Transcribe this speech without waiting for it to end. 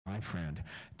my friend,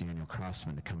 Daniel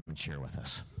Crossman, to come and share with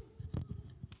us.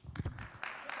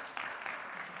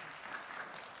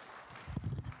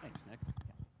 Thanks, Nick.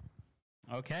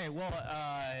 Okay, well,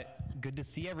 good to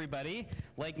see everybody.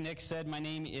 Like Nick said, my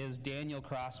name is Daniel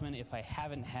Crossman. If I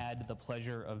haven't had the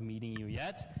pleasure of meeting you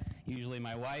yet, usually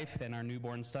my wife and our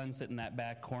newborn son sit in that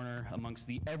back corner amongst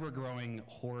the ever-growing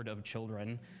horde of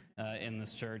children in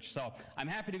this church. So I'm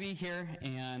happy to be here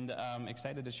and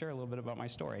excited to share a little bit about my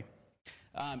story.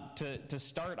 To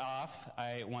start off,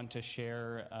 I want to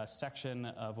share a section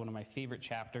of one of my favorite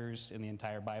chapters in the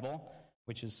entire Bible,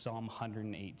 which is Psalm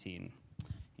 118.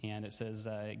 And it says,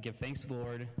 give thanks to the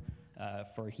Lord,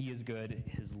 for he is good,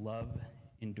 his love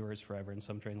endures forever. And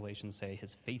some translations say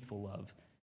his faithful love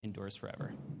endures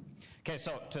forever. Okay,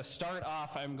 so to start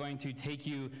off, I'm going to take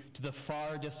you to the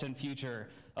far distant future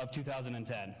of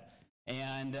 2010.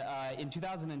 And in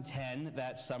 2010,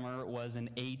 that summer was an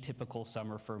atypical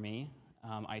summer for me.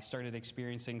 I started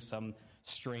experiencing some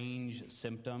strange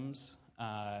symptoms.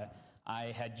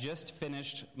 I had just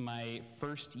finished my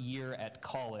first year at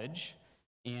college,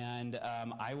 and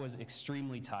I was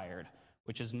extremely tired,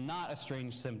 which is not a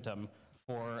strange symptom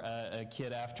for a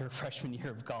kid after freshman year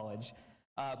of college.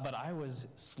 But I was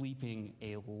sleeping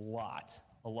a lot.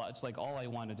 It's like all I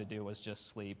wanted to do was just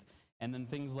sleep. And then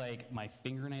things like my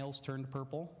fingernails turned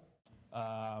purple.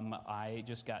 I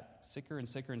just got sicker and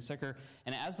sicker and sicker.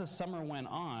 And as the summer went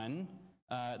on,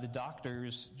 the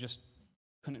doctors just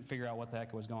couldn't figure out what the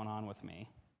heck was going on with me.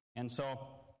 And so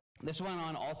this went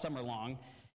on all summer long.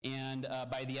 And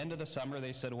by the end of the summer,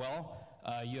 they said, well,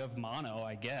 you have mono,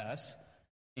 I guess.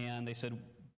 And they said,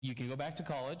 you can go back to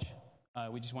college.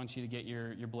 We just want you to get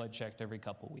your blood checked every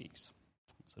couple weeks.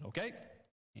 I said, okay.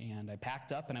 And I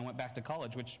packed up and I went back to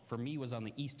college, which for me was on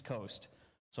the East Coast,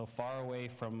 so far away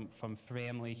from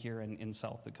family here in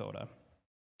South Dakota.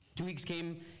 2 weeks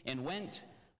came and went.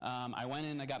 I went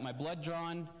in, I got my blood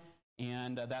drawn,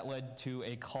 and that led to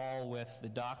a call with the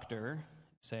doctor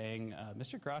saying,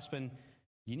 Mr. Crossman,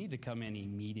 you need to come in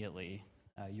immediately.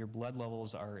 Your blood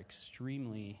levels are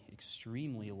extremely,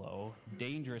 extremely low,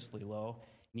 dangerously low.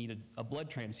 You need a blood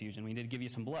transfusion. We need to give you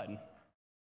some blood.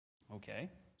 Okay.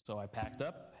 So I packed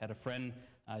up, had a friend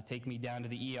take me down to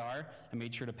the ER. I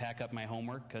made sure to pack up my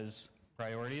homework because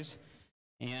priorities.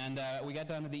 And we got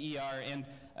down to the ER. And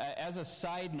as a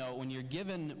side note, when you're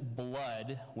given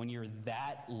blood, when you're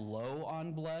that low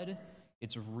on blood,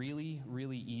 it's really,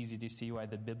 really easy to see why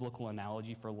the biblical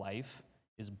analogy for life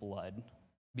is blood.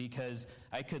 Because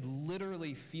I could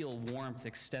literally feel warmth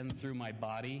extend through my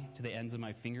body to the ends of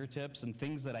my fingertips, and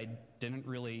things that I didn't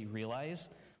really realize,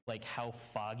 like how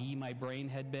foggy my brain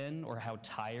had been or how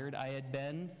tired I had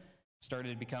been, started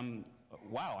to become,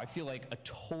 wow, I feel like a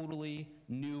totally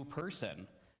new person.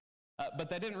 But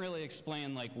that didn't really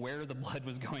explain like where the blood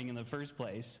was going in the first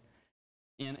place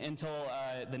until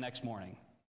the next morning.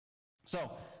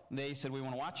 So they said, we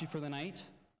want to watch you for the night.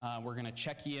 We're going to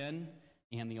check you in.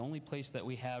 And the only place that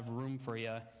we have room for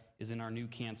you is in our new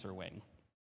cancer wing.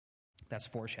 That's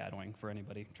foreshadowing for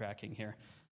anybody tracking here.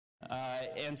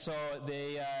 And so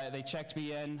they checked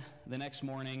me in the next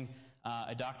morning.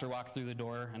 A doctor walked through the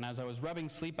door, and as I was rubbing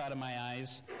sleep out of my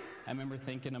eyes, I remember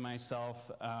thinking to myself,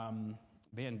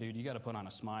 man, dude, you got to put on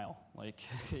a smile. Like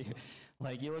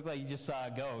you look like you just saw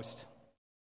a ghost.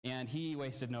 And he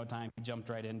wasted no time. He jumped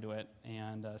right into it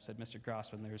and said, Mr.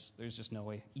 Crossman, there's just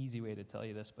no easy way to tell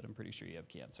you this, but I'm pretty sure you have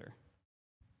cancer.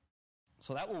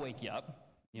 So that will wake you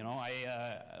up. You know,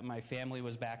 my family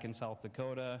was back in South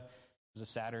Dakota. It was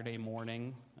a Saturday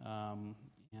morning,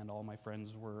 and all my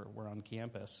friends were on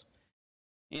campus.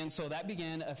 And so that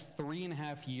began a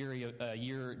 3.5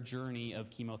 year journey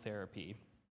of chemotherapy.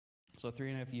 So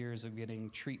 3.5 years of getting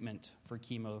treatment for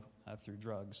chemo through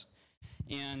drugs.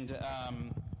 And,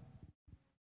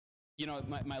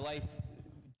 my life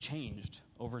changed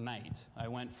overnight. I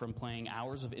went from playing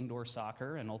hours of indoor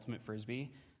soccer and ultimate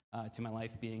frisbee to my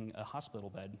life being a hospital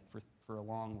bed for a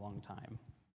long, long time.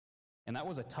 And that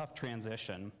was a tough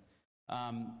transition.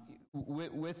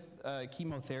 With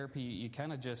chemotherapy, you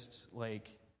kind of just,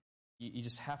 you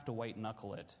just have to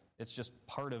white-knuckle it. It's just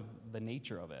part of the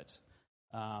nature of it.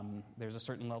 There's a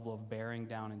certain level of bearing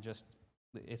down and just,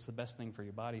 it's the best thing for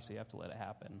your body, so you have to let it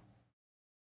happen.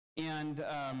 And,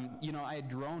 I had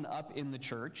grown up in the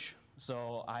church,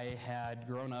 so I had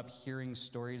grown up hearing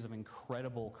stories of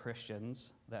incredible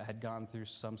Christians that had gone through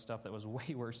some stuff that was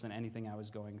way worse than anything I was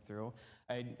going through.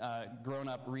 I'd grown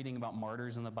up reading about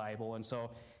martyrs in the Bible, and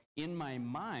so in my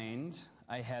mind,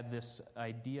 I had this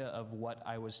idea of what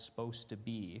I was supposed to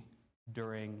be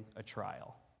during a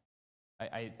trial.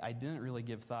 I didn't really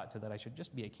give thought to that I should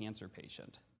just be a cancer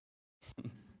patient.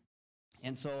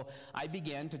 And so I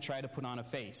began to try to put on a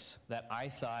face that I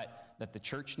thought that the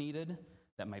church needed,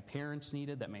 that my parents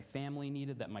needed, that my family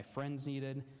needed, that my friends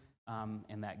needed,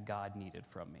 and that God needed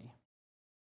from me.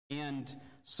 And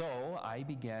so I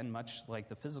began, much like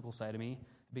the physical side of me,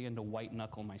 I began to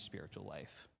white-knuckle my spiritual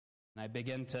life. And I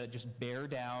began to just bear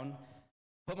down,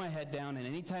 put my head down, and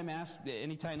anytime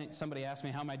somebody asked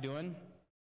me, how am I doing?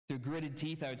 Through gritted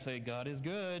teeth, I would say, God is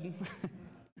good.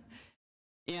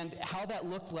 And how that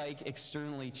looked like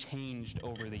externally changed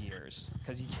over the years,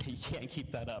 because you can't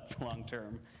keep that up long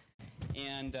term.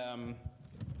 And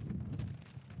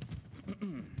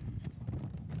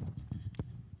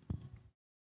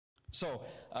so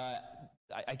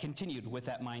I continued with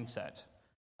that mindset.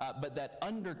 But that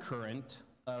undercurrent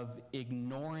of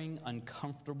ignoring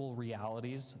uncomfortable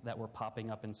realities that were popping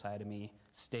up inside of me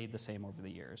stayed the same over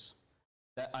the years.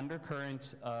 That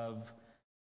undercurrent of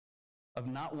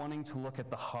not wanting to look at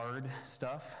the hard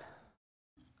stuff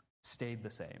stayed the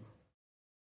same.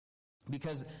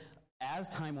 Because as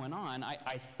time went on,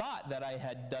 I thought that I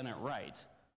had done it right?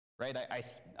 I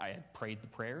had prayed the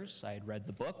prayers, I had read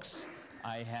the books,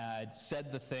 I had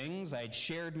said the things, I had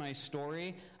shared my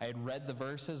story, I had read the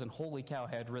verses, and holy cow,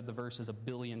 I had read the verses 1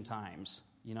 billion times.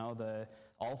 You know,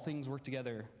 all things work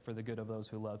together for the good of those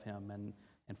who love him, and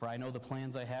for I know the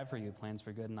plans I have for you, plans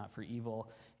for good and not for evil,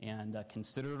 and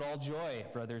consider it all joy,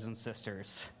 brothers and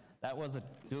sisters. That was a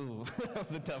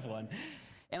tough one.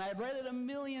 And I had read it 1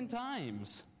 million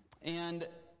times. And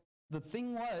the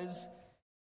thing was,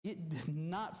 it did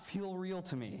not feel real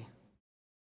to me.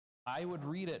 I would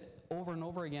read it over and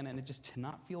over again, and it just did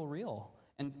not feel real.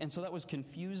 And so that was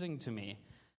confusing to me.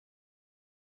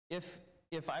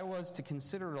 If I was to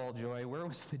consider it all joy, where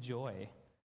was the joy?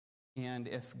 And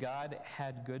if God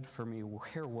had good for me,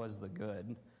 where was the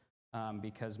good?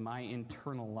 Because my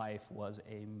internal life was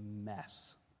a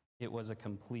mess. It was a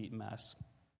complete mess.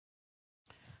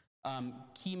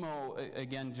 Chemo,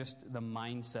 again, just the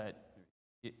mindset,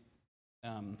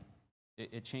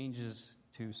 it changes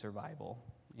to survival.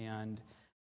 And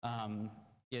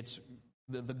it's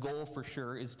the goal for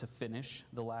sure is to finish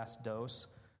the last dose,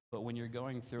 but when you're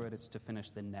going through it, it's to finish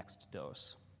the next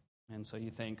dose. And so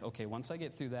you think, okay, once I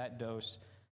get through that dose,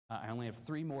 I only have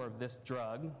 3 more of this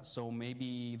drug, so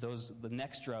maybe the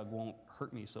next drug won't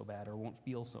hurt me so bad or won't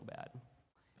feel so bad.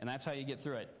 And that's how you get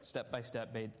through it, step by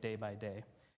step, day by day.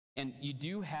 And you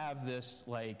do have this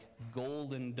like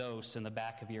golden dose in the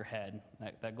back of your head.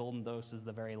 That golden dose is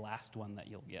the very last one that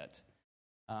you'll get.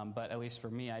 But at least for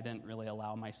me, I didn't really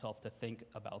allow myself to think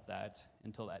about that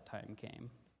until that time came.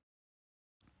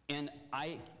 And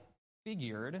I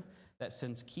figured that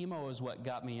since chemo is what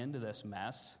got me into this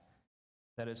mess,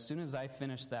 that as soon as I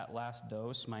finished that last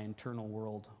dose, my internal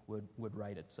world would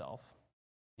right itself.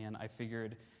 And I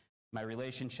figured my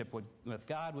relationship with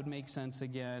God would make sense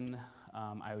again.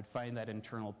 I would find that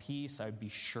internal peace. I would be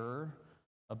sure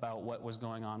about what was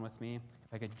going on with me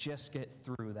if I could just get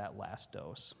through that last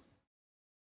dose.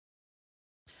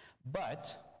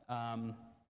 But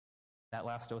that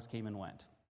last dose came and went.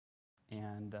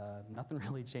 And nothing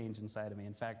really changed inside of me.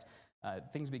 In fact,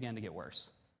 things began to get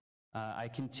worse. I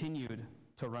continued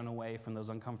to run away from those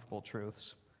uncomfortable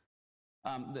truths.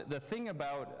 The thing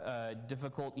about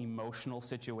difficult emotional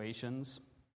situations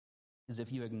is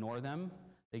if you ignore them,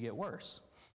 they get worse.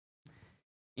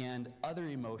 And other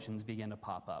emotions begin to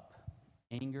pop up.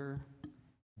 Anger,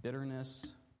 bitterness,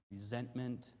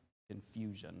 resentment,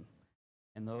 confusion.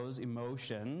 And those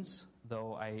emotions,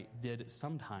 though I did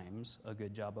sometimes a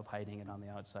good job of hiding it on the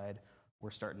outside,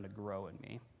 were starting to grow in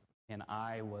me. And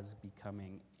I was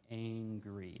becoming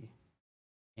angry.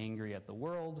 Angry at the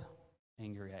world,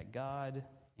 angry at God,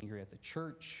 angry at the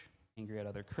church, angry at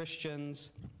other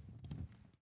Christians.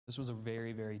 This was a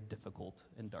very, very difficult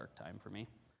and dark time for me.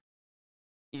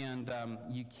 And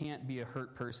you can't be a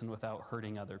hurt person without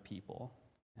hurting other people.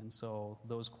 And so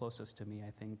those closest to me,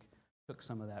 I think, took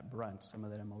some of that brunt, some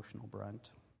of that emotional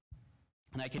brunt.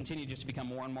 And I continued just to become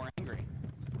more and more angry.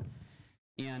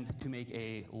 And to make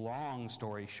a long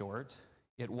story short,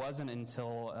 it wasn't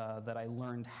until that I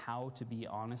learned how to be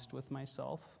honest with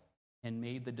myself and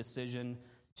made the decision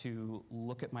to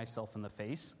look at myself in the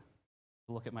face,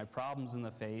 to look at my problems in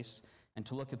the face, and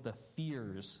to look at the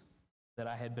fears that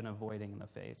I had been avoiding in the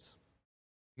face.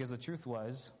 Because the truth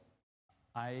was,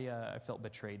 I felt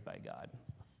betrayed by God,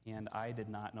 and I did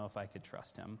not know if I could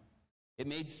trust him. It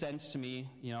made sense to me,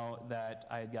 that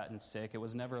I had gotten sick. It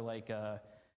was never like a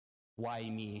why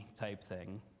me type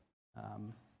thing.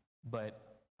 But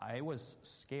I was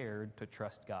scared to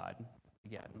trust God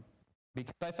again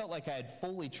because I felt like I had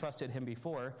fully trusted him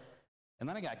before, and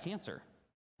then I got cancer.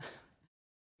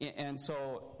 And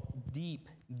so deep,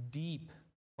 deep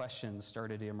questions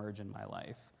started to emerge in my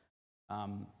life.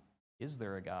 Is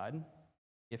there a God?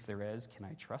 If there is, can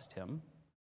I trust him?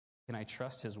 Can I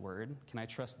trust his word? Can I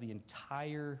trust the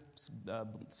entire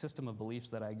system of beliefs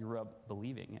that I grew up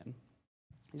believing in?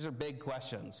 These are big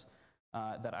questions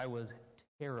that I was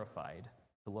terrified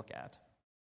to look at.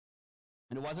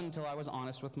 And it wasn't until I was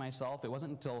honest with myself, it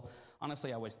wasn't until,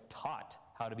 honestly, I was taught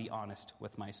how to be honest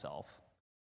with myself.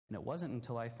 And it wasn't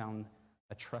until I found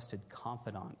a trusted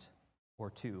confidant or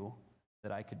two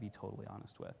that I could be totally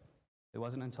honest with. It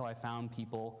wasn't until I found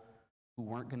people who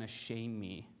weren't going to shame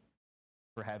me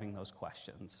for having those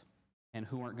questions and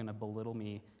who weren't going to belittle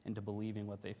me into believing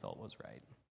what they felt was right.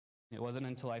 It wasn't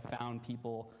until I found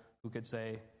people who could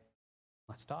say,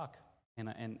 let's talk, and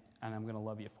I'm going to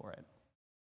love you for it.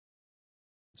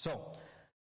 So,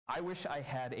 I wish I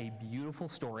had a beautiful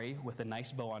story with a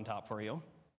nice bow on top for you,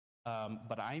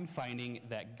 but I'm finding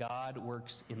that God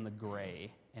works in the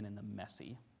gray and in the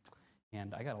messy.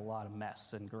 And I got a lot of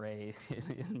mess and gray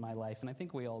in my life, and I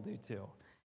think we all do too.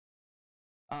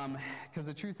 Because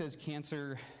the truth is,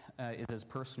 cancer is as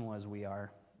personal as we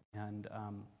are, and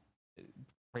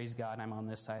praise God I'm on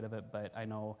this side of it, but I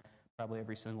know probably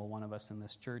every single one of us in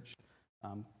this church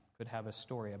could have a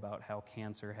story about how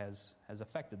cancer has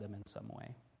affected them in some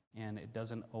way, and it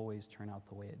doesn't always turn out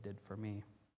the way it did for me.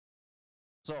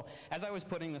 So as I was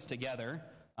putting this together,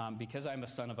 because I'm a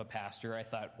son of a pastor, I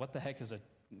thought, what the heck is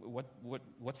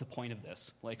what's the point of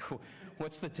this? Like,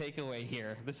 what's the takeaway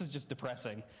here? This is just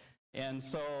depressing. And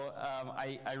so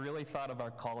I really thought of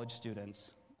our college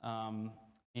students,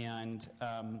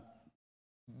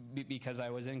 because I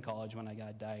was in college when I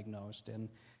got diagnosed,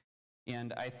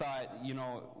 and I thought,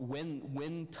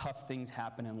 when tough things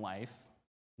happen in life,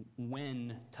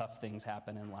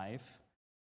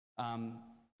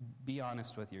 be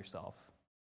honest with yourself.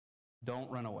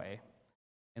 Don't run away.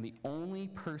 And the only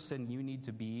person you need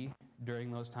to be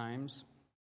during those times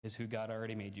is who God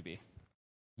already made you be.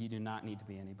 You do not need to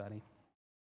be anybody.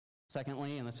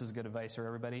 Secondly, and this is good advice for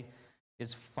everybody,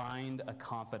 is find a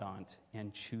confidant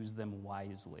and choose them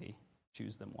wisely.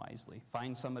 Choose them wisely.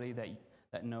 Find somebody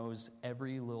that knows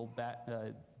every little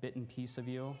bit and piece of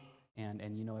you, and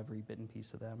you know every bit and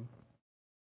piece of them.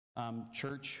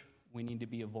 Church, we need to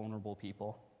be a vulnerable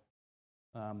people.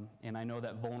 And I know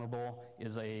that vulnerable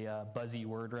is a buzzy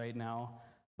word right now,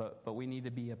 but we need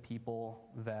to be a people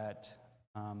that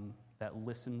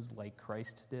listens like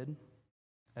Christ did,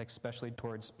 especially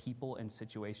towards people and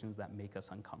situations that make us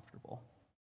uncomfortable.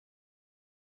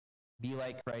 Be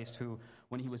like Christ, who,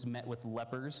 when he was met with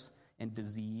lepers and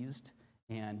diseased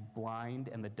and blind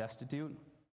and the destitute,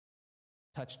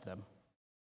 touched them,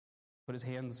 put his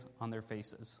hands on their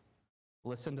faces,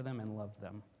 listened to them and loved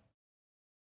them.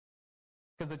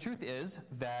 Because the truth is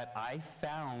that I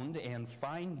found and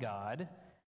find God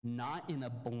not in a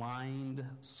blind,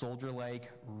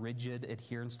 soldier-like, rigid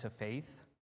adherence to faith,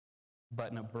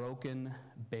 but in a broken,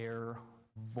 bare,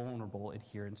 vulnerable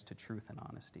adherence to truth and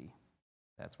honesty.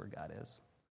 That's where God is.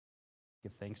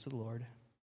 Give thanks to the Lord,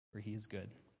 for he is good.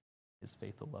 His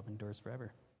faithful love endures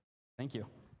forever. Thank you.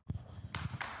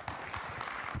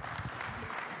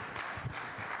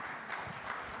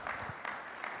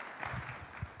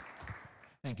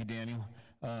 Thank you, Daniel.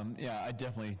 I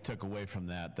definitely took away from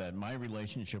that my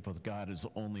relationship with God is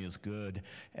only as good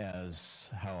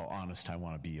as how honest I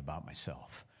want to be about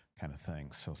myself, kind of thing.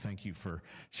 So thank you for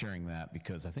sharing that,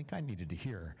 because I think I needed to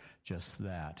hear just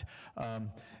that.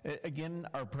 Again,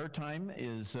 our prayer time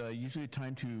is usually a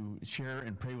time to share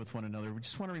and pray with one another. We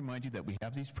just want to remind you that we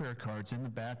have these prayer cards in the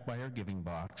back by our giving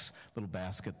box, little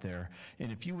basket there.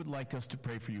 And if you would like us to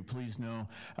pray for you, please know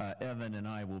Evan and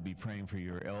I will be praying for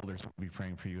you, or elders will be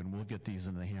praying for you, and we'll get these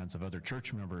in the hands of other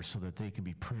church members so that they can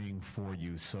be praying for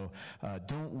you. So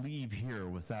don't leave here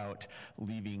without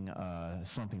leaving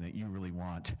something that you really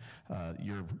want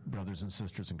your brothers and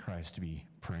sisters in Christ to be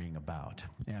praying about.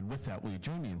 And with that, will you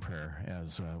join me in prayer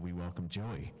as we welcome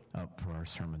Joey up for our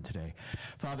sermon today.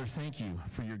 Father, thank you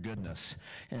for your goodness.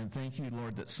 And thank you,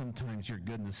 Lord, that sometimes your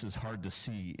goodness is hard to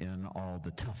see in all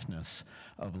the toughness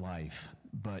of life.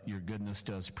 But your goodness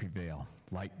does prevail.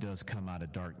 Light does come out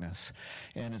of darkness.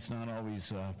 And it's not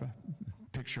always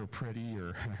picture pretty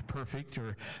or perfect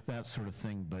or that sort of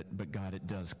thing, but God, it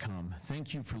does come.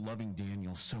 Thank you for loving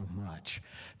Daniel so much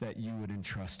that you would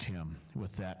entrust him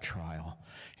with that trial.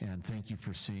 And thank you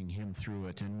for seeing him through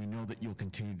it. And we know that you'll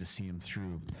continue to see him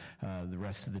through the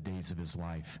rest of the days of his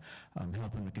life.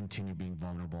 Help him to continue being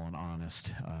vulnerable and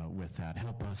honest with that.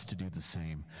 Help us to do the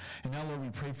same. And now, Lord, we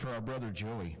pray for our brother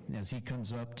Joey as he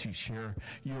comes up to share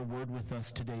your word with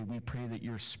us today. We pray that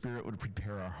your Spirit would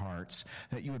prepare our hearts,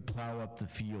 that you would plow up the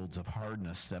fields of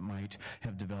hardness that might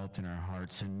have developed in our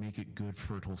hearts and make it good,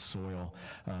 fertile soil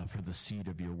for the seed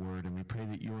of your word. And we pray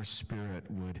that your Spirit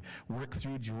would work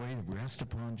through joy, rest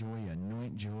upon joy,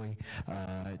 anoint joy,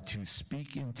 to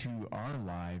speak into our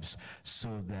lives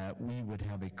so that we would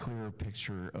have a clearer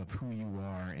picture of who you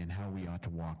are and how we ought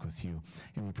to walk with you.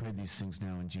 And we pray these things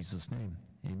now in Jesus' name.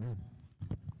 Amen.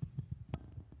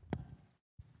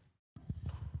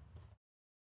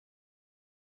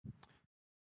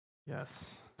 Yes.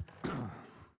 I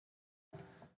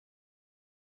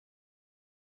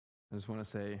just want to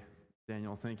say,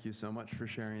 Daniel, thank you so much for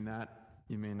sharing that.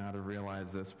 You may not have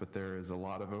realized this, but there is a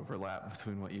lot of overlap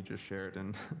between what you just shared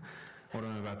and what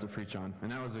I'm about to preach on.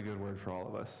 And that was a good word for all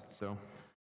of us. So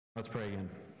let's pray again.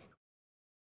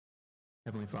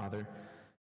 Heavenly Father,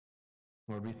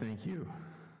 Lord, we thank you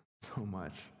so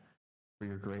much for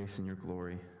your grace and your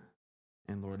glory.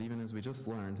 And Lord, even as we just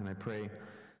learned, and I pray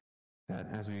that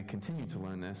as we continue to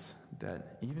learn this,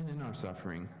 that even in our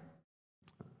suffering,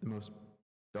 the most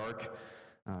dark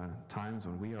times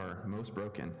when we are most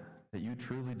broken, that you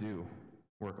truly do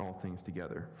work all things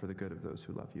together for the good of those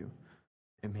who love you.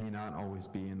 It may not always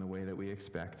be in the way that we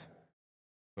expect,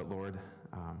 but Lord,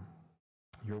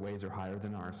 your ways are higher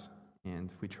than ours,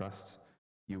 and we trust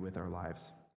you with our lives.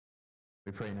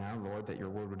 We pray now, Lord, that your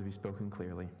word would be spoken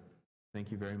clearly.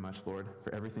 Thank you very much, Lord,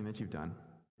 for everything that you've done.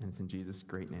 And it's in Jesus'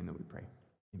 great name that we pray.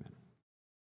 Amen.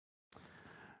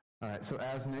 All right, so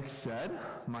as Nick said,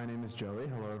 my name is Joey.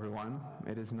 Hello, everyone.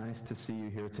 It is nice to see you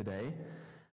here today.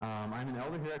 I'm an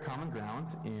elder here at Common Ground,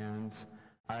 and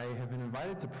I have been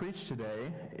invited to preach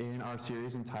today in our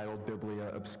series entitled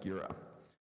Biblia Obscura.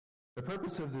 The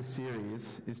purpose of this series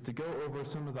is to go over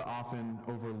some of the often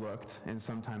overlooked and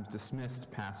sometimes dismissed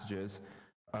passages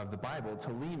of the Bible to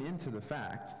lean into the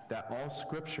fact that all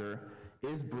Scripture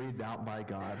is breathed out by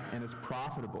God and is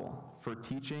profitable for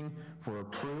teaching, for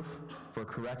reproof, for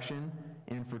correction,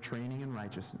 and for training in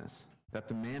righteousness, that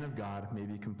the man of God may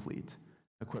be complete,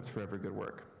 equipped for every good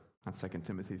work. That's 2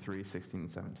 Timothy 3:16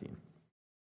 and 17.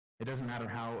 It doesn't matter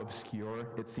how obscure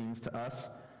it seems to us.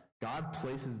 God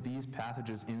places these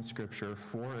passages in Scripture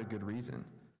for a good reason.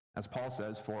 As Paul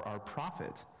says, for our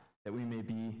profit, that we may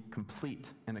be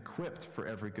complete and equipped for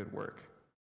every good work.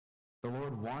 The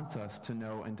Lord wants us to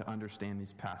know and to understand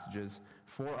these passages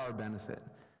for our benefit,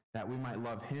 that we might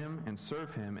love him and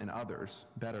serve him and others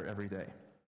better every day.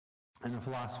 And the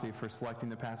philosophy for selecting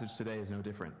the passage today is no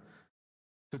different.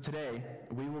 So today,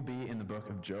 we will be in the book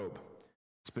of Job,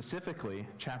 specifically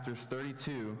chapters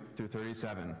 32 through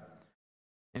 37,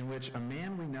 in which a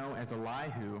man we know as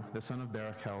Elihu, the son of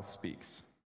Barachel, speaks.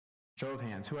 Show of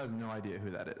hands, who has no idea who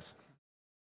that is?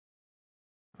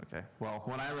 Okay, well,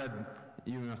 when I read,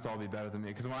 you must all be better than me,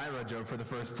 because when I read Job for the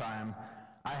first time,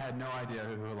 I had no idea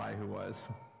who Elihu was.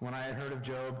 When I had heard of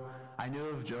Job, I knew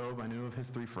of his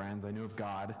three friends, I knew of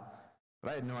God,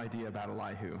 but I had no idea about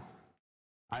Elihu.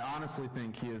 I honestly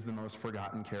think he is the most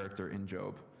forgotten character in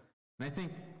Job. And I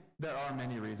think there are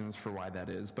many reasons for why that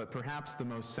is, but perhaps the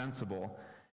most sensible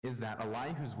is that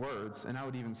Elihu's words, and I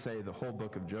would even say the whole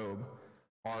book of Job,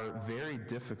 are very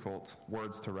difficult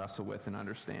words to wrestle with and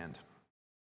understand.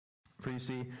 For you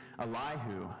see,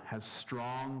 Elihu has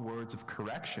strong words of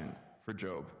correction for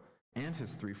Job and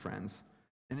his three friends,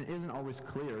 and it isn't always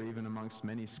clear, even amongst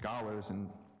many scholars and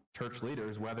church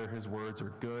leaders, whether his words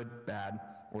are good, bad,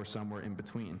 or somewhere in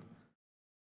between.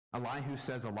 Elihu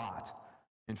says a lot.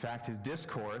 In fact, his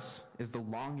discourse is the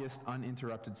longest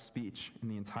uninterrupted speech in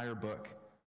the entire book,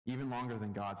 even longer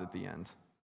than God's at the end.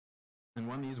 And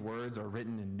when these words are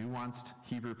written in nuanced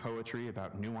Hebrew poetry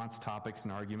about nuanced topics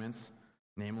and arguments,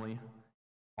 namely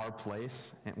our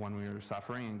place when we are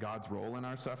suffering and God's role in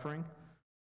our suffering,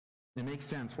 it makes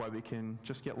sense why we can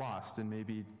just get lost and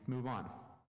maybe move on.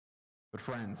 But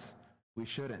friends, we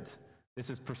shouldn't. This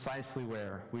is precisely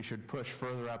where we should push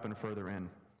further up and further in.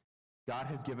 God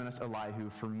has given us Elihu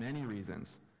for many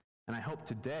reasons, and I hope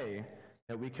today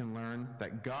that we can learn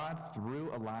that God,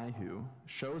 through Elihu,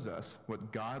 shows us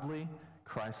what godly,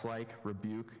 Christ-like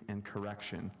rebuke and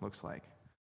correction looks like.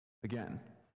 Again,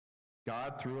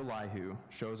 God, through Elihu,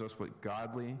 shows us what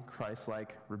godly,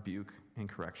 Christ-like rebuke and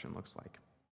correction looks like.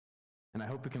 And I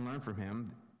hope we can learn from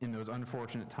him in those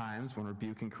unfortunate times when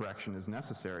rebuke and correction is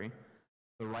necessary,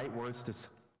 the right words to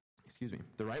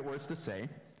say,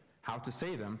 how to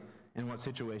say them, and what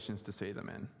situations to say them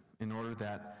in order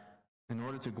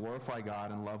to glorify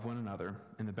God and love one another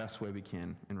in the best way we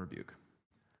can in rebuke.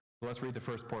 So let's read the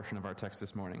first portion of our text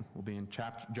this morning. We'll be in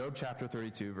Job chapter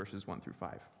 32, verses 1 through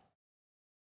 5,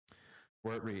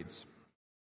 where it reads,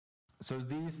 "So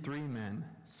these three men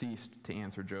ceased to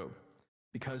answer Job,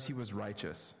 because he was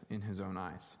righteous in his own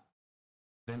eyes.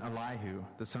 Then Elihu,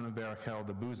 the son of Barachel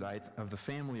the Buzite, of the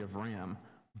family of Ram,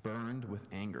 burned with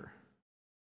anger.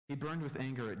 He burned with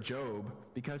anger at Job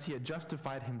because he had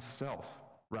justified himself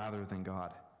rather than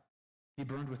God. He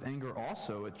burned with anger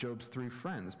also at Job's 3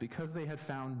 friends because they had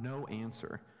found no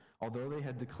answer, although they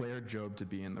had declared Job to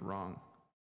be in the wrong.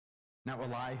 Now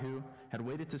Elihu had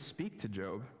waited to speak to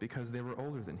Job because they were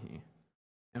older than he.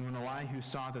 And when Elihu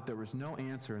saw that there was no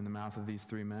answer in the mouth of these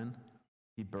 3 men,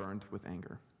 he burned with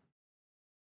anger.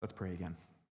 Let's pray again.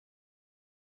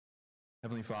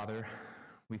 Heavenly Father,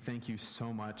 we thank you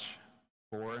so much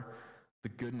for the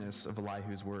goodness of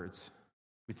Elihu's words.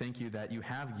 We thank you that you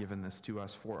have given this to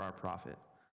us for our profit.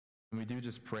 And we do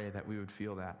just pray that we would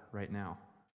feel that right now.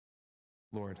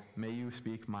 Lord, may you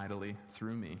speak mightily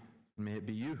through me, and may it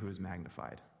be you who is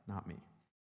magnified, not me.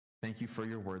 Thank you for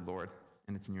your word, Lord,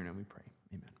 and it's in your name we pray.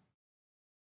 Amen.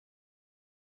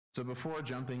 So before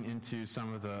jumping into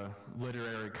some of the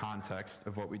literary context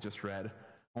of what we just read,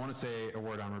 I want to say a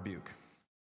word on rebuke.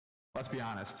 Let's be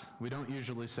honest, we don't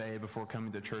usually say before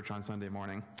coming to church on Sunday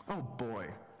morning, oh boy,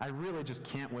 I really just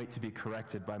can't wait to be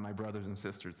corrected by my brothers and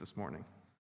sisters this morning.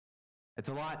 It's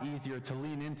a lot easier to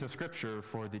lean into Scripture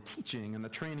for the teaching and the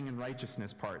training in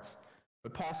righteousness parts,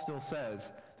 but Paul still says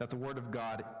that the Word of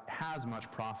God has much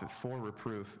profit for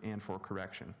reproof and for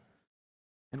correction.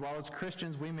 And while as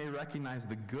Christians we may recognize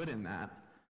the good in that,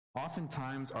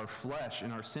 oftentimes our flesh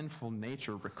and our sinful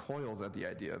nature recoils at the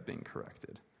idea of being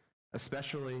corrected,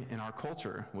 especially in our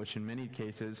culture, which in many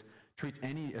cases treats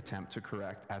any attempt to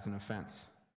correct as an offense,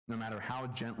 no matter how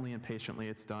gently and patiently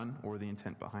it's done or the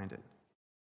intent behind it.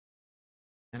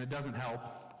 And it doesn't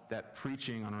help that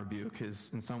preaching on rebuke is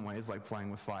in some ways like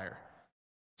playing with fire.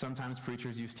 Sometimes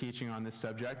preachers use teaching on this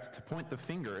subject to point the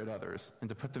finger at others and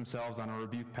to put themselves on a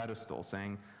rebuke pedestal,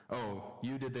 saying, oh,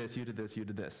 you did this, you did this, you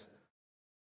did this.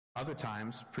 Other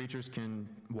times, preachers can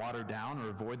water down or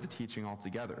avoid the teaching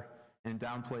altogether and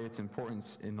downplay its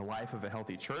importance in the life of a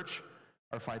healthy church,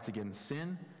 our fights against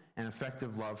sin, and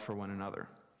effective love for one another.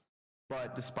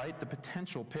 But despite the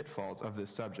potential pitfalls of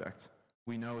this subject,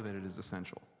 we know that it is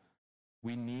essential.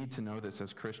 We need to know this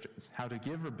as Christians, how to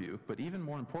give rebuke, but even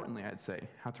more importantly, I'd say,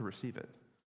 how to receive it.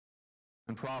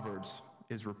 And Proverbs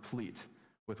is replete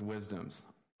with wisdom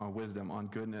on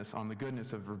the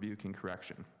goodness of rebuke and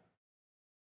correction.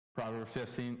 Proverbs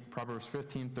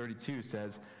 15:32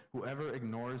 says, whoever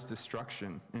ignores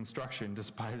instruction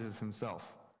despises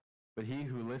himself, but he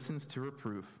who listens to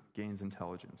reproof gains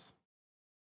intelligence.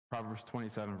 Proverbs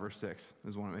 27 verse 6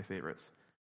 is one of my favorites.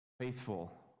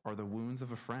 Faithful are the wounds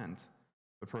of a friend,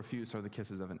 but profuse are the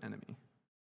kisses of an enemy.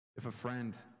 If a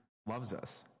friend loves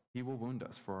us, he will wound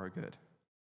us for our good.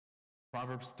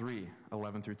 Proverbs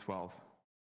 3:11 through 12,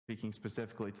 speaking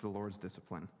specifically to the Lord's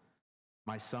discipline.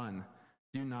 My son,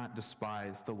 do not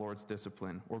despise the Lord's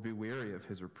discipline or be weary of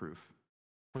his reproof.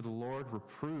 For the Lord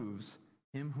reproves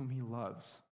him whom he loves,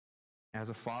 as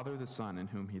a father the son in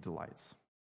whom he delights.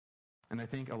 And I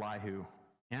think Elihu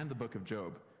and the book of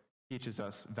Job teaches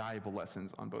us valuable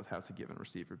lessons on both how to give and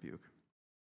receive rebuke.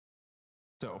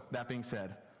 So, that being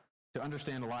said, to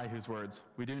understand Elihu's words,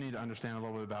 we do need to understand a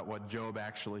little bit about what Job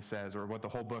actually says, or what the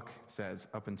whole book says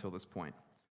up until this point.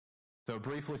 So,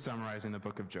 briefly summarizing the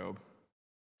book of Job,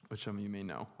 which some of you may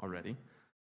know already,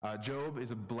 Job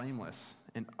is a blameless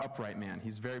and upright man.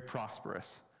 He's very prosperous,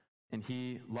 and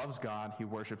he loves God. He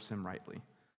worships him rightly.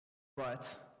 But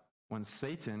when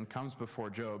Satan comes before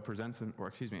Job, presents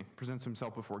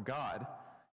himself before God,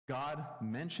 God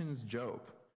mentions Job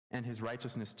and his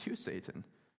righteousness to Satan.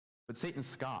 But Satan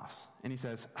scoffs, and he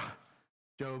says,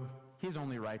 Job, he's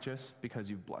only righteous because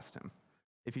you've blessed him.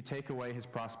 If you take away his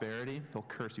prosperity, he'll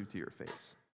curse you to your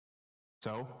face.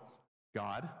 So,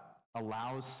 God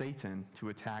allows Satan to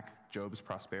attack Job's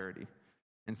prosperity.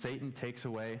 And Satan takes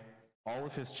away all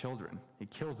of his children. He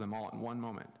kills them all in one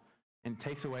moment and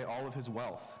takes away all of his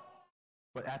wealth.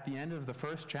 But at the end of the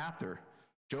first chapter,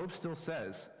 Job still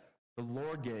says, the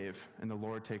Lord gave and the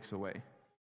Lord takes away.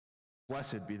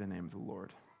 Blessed be the name of the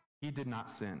Lord. He did not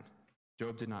sin.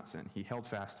 Job did not sin. He held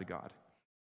fast to God.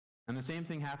 And the same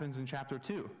thing happens in chapter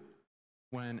 2,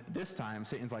 when this time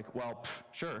Satan's like, well,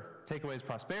 sure, take away his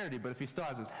prosperity, but if he still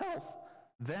has his health,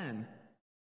 then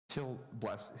he'll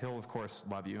of course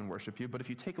love you and worship you, but if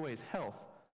you take away his health,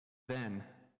 then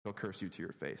he'll curse you to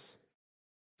your face.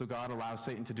 So God allows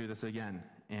Satan to do this again,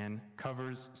 and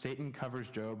Satan covers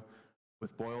Job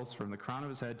with boils from the crown of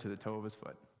his head to the toe of his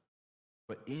foot.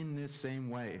 But in this same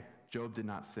way, Job did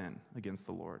not sin against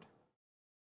the Lord.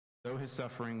 Though his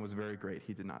suffering was very great,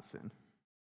 he did not sin.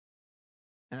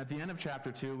 And at the end of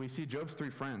chapter 2, we see Job's 3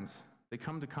 friends. They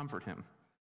come to comfort him.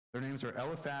 Their names are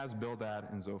Eliphaz, Bildad,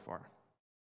 and Zophar.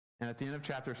 And at the end of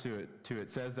chapter 2,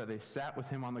 it says that they sat with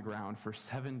him on the ground for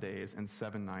 7 days and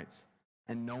 7 nights,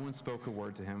 and no one spoke a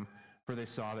word to him, for they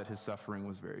saw that his suffering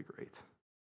was very great.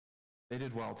 They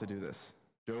did well to do this.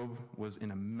 Job was in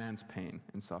immense pain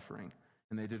and suffering,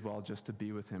 and they did well just to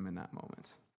be with him in that moment.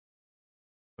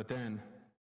 But then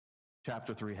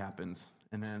chapter 3 happens,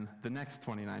 and then the next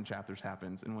 29 chapters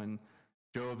happens, and when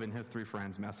Job and his 3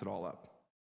 friends mess it all up.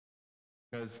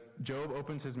 Because Job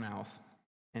opens his mouth,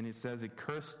 and he says he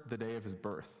cursed the day of his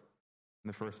birth in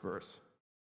the first verse.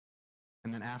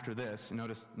 And then after this,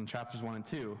 notice in chapters 1 and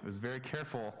 2, it was very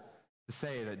careful to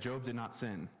say that Job did not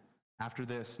sin. After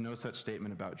this, no such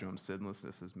statement about Job's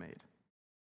sinlessness is made.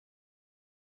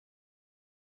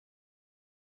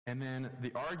 And then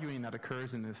the arguing that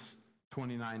occurs in this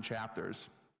 29 chapters,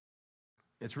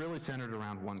 it's really centered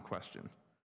around one question.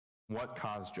 What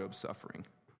caused Job's suffering?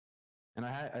 And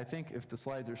I think if the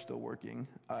slides are still working,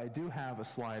 I do have a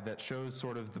slide that shows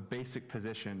sort of the basic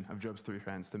position of Job's 3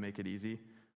 friends to make it easy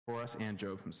for us and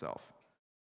Job himself.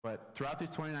 But throughout these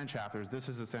 29 chapters, this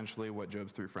is essentially what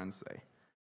Job's 3 friends say.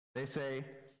 They say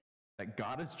that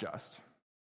God is just,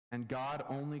 and God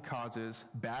only causes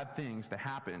bad things to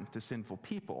happen to sinful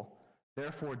people.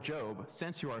 Therefore, Job,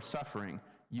 since you are suffering,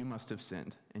 you must have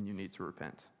sinned, and you need to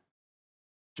repent.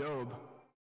 Job,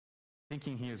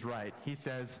 thinking he is right, he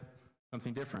says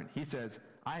something different. He says,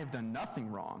 I have done nothing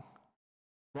wrong,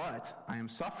 but I am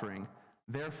suffering.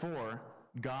 Therefore,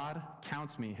 God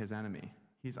counts me his enemy.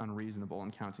 He's unreasonable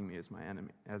in counting me as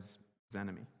his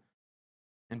enemy.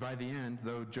 And by the end,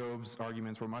 though Job's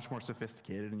arguments were much more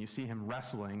sophisticated, and you see him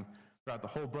wrestling throughout the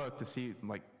whole book to see,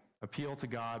 appeal to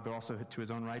God, but also to his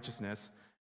own righteousness,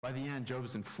 by the end, Job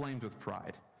is inflamed with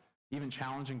pride, even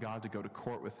challenging God to go to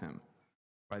court with him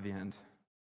by the end.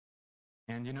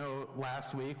 And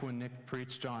last week when Nick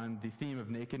preached on the theme of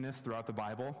nakedness throughout the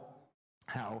Bible,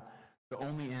 how the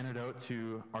only antidote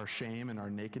to our shame and our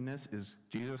nakedness is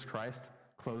Jesus Christ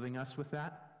clothing us with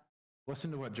that.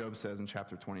 Listen to what Job says in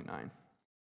chapter 29.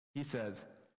 He says,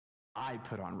 I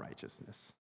put on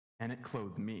righteousness, and it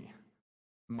clothed me.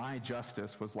 My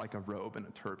justice was like a robe and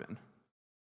a turban.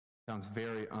 Sounds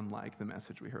very unlike the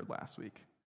message we heard last week.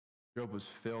 Job was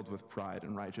filled with pride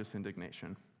and righteous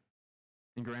indignation.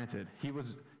 And granted, he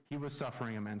was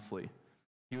suffering immensely.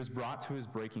 He was brought to his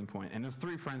breaking point, and his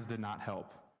 3 friends did not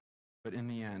help. But in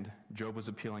the end, Job was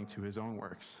appealing to his own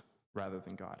works rather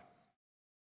than God.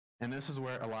 And this is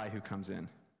where Elihu comes in.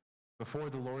 Before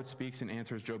the Lord speaks and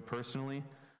answers Job personally,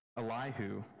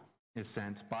 Elihu is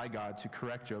sent by God to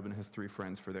correct Job and his 3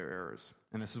 friends for their errors.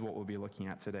 And this is what we'll be looking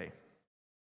at today.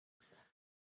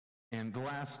 And the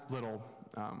last little,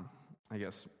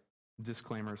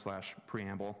 disclaimer /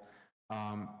 preamble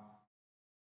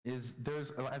is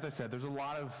as I said, there's a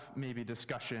lot of maybe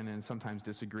discussion and sometimes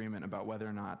disagreement about whether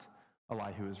or not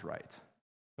Elihu is right.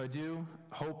 So I do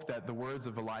hope that the words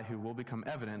of Elihu will become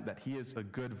evident that he is a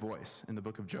good voice in the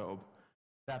book of Job.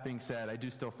 That being said, I do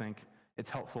still think it's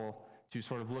helpful to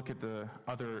sort of look at the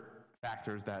other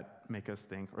factors that make us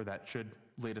think, or that should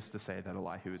lead us to say that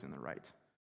Elihu is in the right.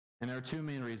 And there are 2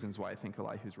 main reasons why I think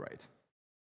Elihu's right.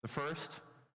 The first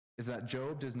is that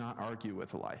Job does not argue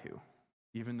with Elihu,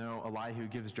 even though Elihu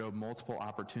gives Job multiple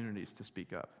opportunities to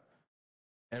speak up.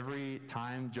 Every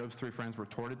time Job's 3 friends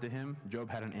retorted to him, Job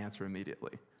had an answer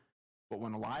immediately. But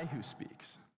when Elihu speaks,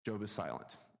 Job is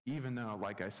silent, even though,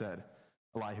 like I said,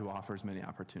 Elihu offers many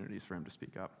opportunities for him to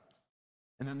speak up.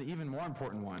 And then the even more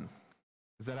important one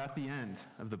is that at the end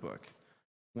of the book,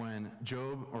 when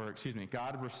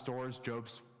God restores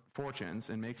Job's fortunes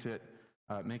and makes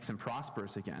him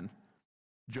prosperous again,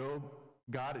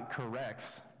 God corrects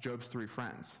Job's 3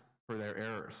 friends for their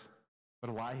errors.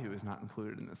 But Elihu is not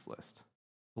included in this list.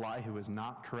 Elihu is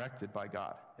not corrected by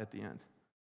God at the end.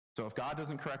 So if God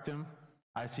doesn't correct him,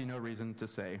 I see no reason to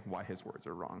say why his words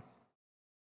are wrong.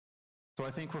 So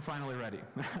I think we're finally ready.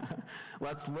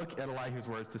 Let's look at Elihu's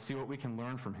words to see what we can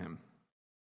learn from him.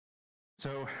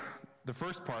 So the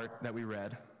first part that we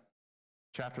read,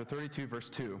 chapter 32, verse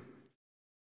 2,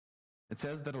 it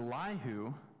says that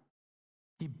Elihu,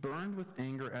 he burned with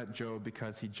anger at Job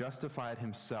because he justified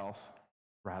himself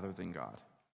rather than God.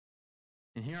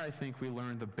 And here I think we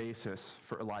learn the basis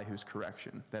for Elihu's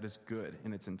correction that is good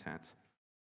in its intent.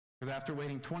 Because after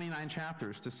waiting 29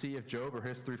 chapters to see if Job or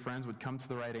his 3 friends would come to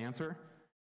the right answer,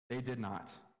 they did not.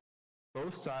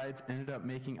 Both sides ended up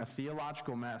making a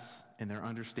theological mess in their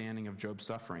understanding of Job's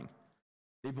suffering.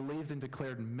 They believed and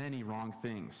declared many wrong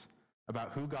things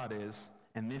about who God is,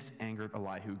 and this angered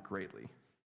Elihu greatly.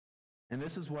 And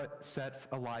this is what sets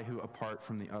Elihu apart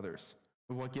from the others,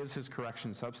 and what gives his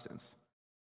correction substance.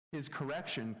 His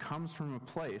correction comes from a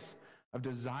place of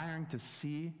desiring to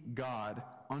see God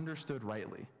understood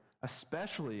rightly,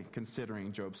 especially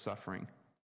considering Job's suffering.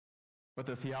 But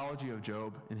the theology of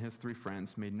Job and his three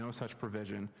friends made no such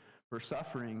provision for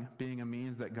suffering being a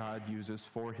means that God uses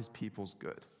for his people's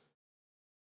good.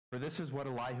 For this is what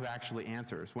Elihu actually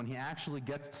answers. When he actually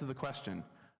gets to the question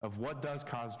of what does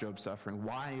cause Job's suffering,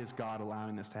 why is God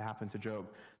allowing this to happen to Job,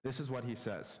 this is what he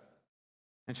says.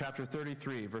 In chapter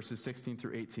 33, verses 16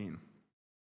 through 18,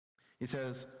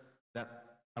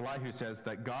 Elihu says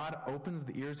that God opens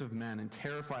the ears of men and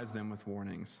terrifies them with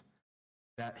warnings,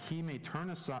 that he may turn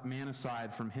a man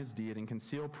aside from his deed and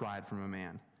conceal pride from a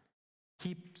man.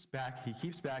 He keeps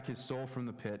back his soul from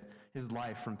the pit, his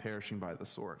life from perishing by the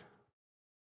sword.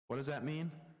 What does that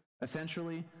mean?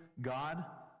 Essentially, God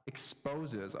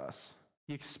exposes us.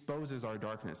 He exposes our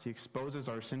darkness. He exposes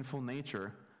our sinful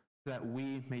nature so that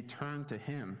we may turn to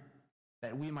him,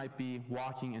 that we might be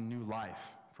walking in new life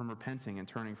from repenting and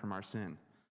turning from our sin.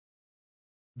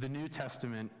 The New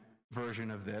Testament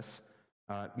version of this,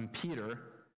 in Peter,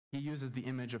 he uses the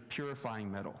image of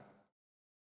purifying metal.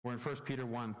 Or in 1 Peter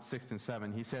 1, 6 and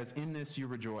 7, he says, "In this you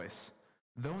rejoice,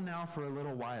 though now for a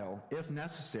little while, if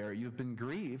necessary, you've been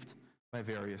grieved by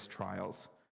various trials,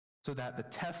 so that the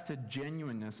tested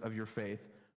genuineness of your faith,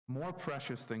 more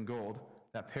precious than gold,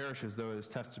 that perishes though it is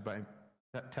tested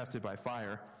by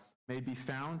fire, may be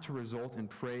found to result in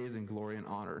praise and glory and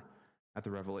honor at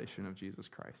the revelation of Jesus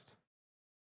Christ."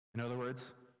 In other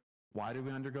words, why do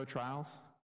we undergo trials?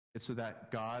 It's so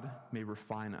that God may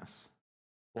refine us,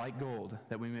 like gold,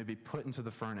 that we may be put into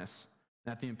the furnace,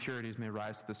 that the impurities may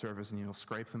rise to the surface and you'll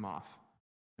scrape them off.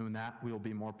 And in that we will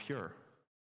be more pure.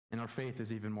 And our faith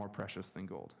is even more precious than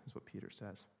gold, is what Peter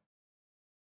says.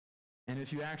 And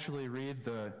if you actually read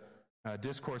the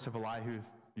discourse of Elihu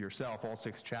yourself, all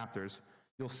 6 chapters,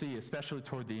 you'll see, especially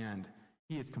toward the end,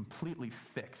 he is completely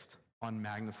fixed on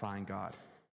magnifying God.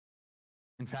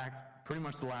 In fact, pretty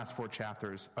much the last 4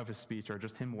 chapters of his speech are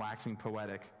just him waxing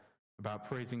poetic about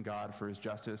praising God for his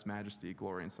justice, majesty,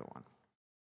 glory, and so on.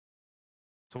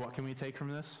 So what can we take from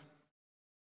this?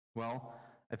 Well,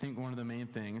 I think one of the main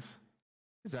things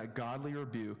is that godly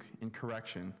rebuke and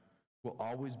correction will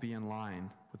always be in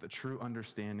line with a true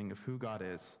understanding of who God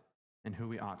is and who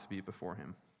we ought to be before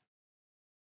him.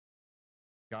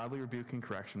 Godly rebuke and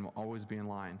correction will always be in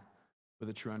line with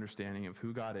a true understanding of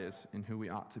who God is and who we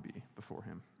ought to be before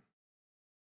him.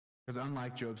 Because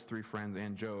unlike Job's 3 friends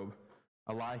and Job,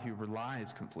 Elihu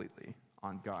relies completely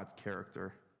on God's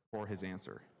character for his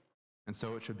answer. And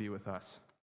so it should be with us.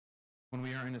 When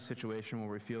we are in a situation where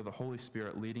we feel the Holy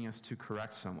Spirit leading us to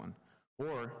correct someone,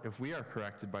 or if we are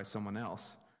corrected by someone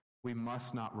else, we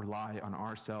must not rely on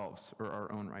ourselves or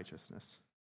our own righteousness.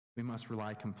 We must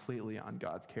rely completely on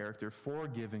God's character for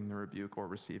giving the rebuke or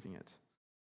receiving it.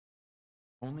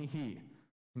 Only he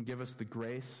can give us the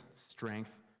grace, strength,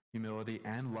 humility,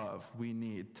 and love we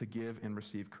need to give and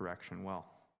receive correction well.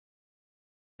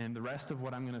 And the rest of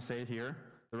what I'm going to say here,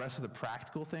 the rest of the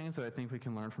practical things that I think we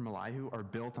can learn from Elihu are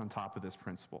built on top of this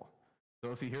principle.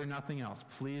 So if you hear nothing else,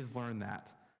 please learn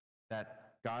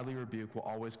that godly rebuke will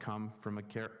always come from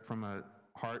a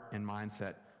heart and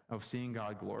mindset of seeing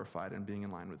God glorified and being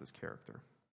in line with his character.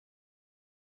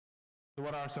 So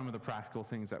what are some of the practical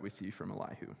things that we see from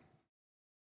Elihu?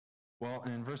 Well,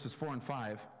 in verses 4 and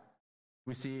 5,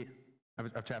 we see,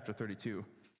 of chapter 32,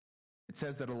 it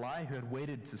says that Elihu had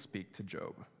waited to speak to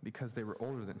Job because they were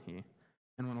older than he.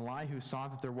 And when Elihu saw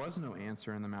that there was no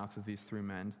answer in the mouth of these 3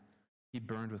 men, he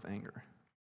burned with anger.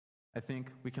 I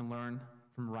think we can learn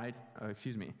from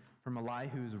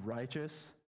Elihu's righteous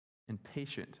and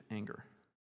patient anger.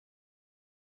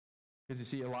 Because you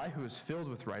see, Elihu is filled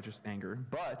with righteous anger,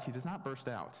 but he does not burst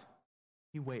out.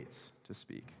 He waits to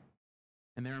speak.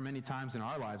 And there are many times in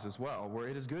our lives as well where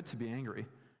it is good to be angry,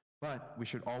 but we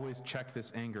should always check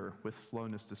this anger with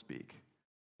slowness to speak.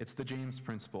 It's the James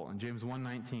principle. In James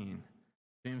 1:19,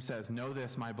 James says, "Know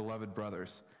this, my beloved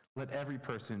brothers, let every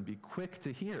person be quick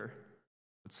to hear,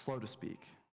 but slow to speak,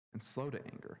 and slow to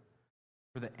anger.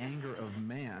 For the anger of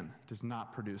man does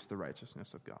not produce the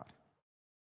righteousness of God."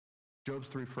 Job's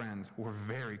 3 friends were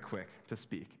very quick to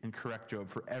speak and correct Job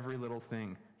for every little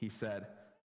thing he said.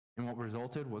 And what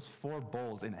resulted was 4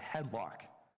 bulls in a headlock.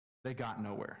 They got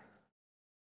nowhere.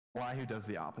 Elihu does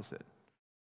the opposite.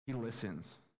 He listens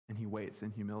and he waits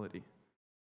in humility.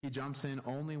 He jumps in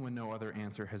only when no other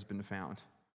answer has been found.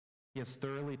 He has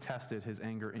thoroughly tested his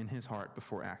anger in his heart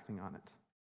before acting on it.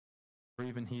 Or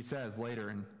even he says later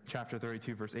in chapter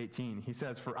 32, verse 18, he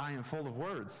says, "For I am full of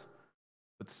words,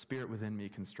 but the spirit within me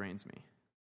constrains me."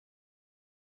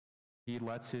 He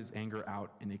lets his anger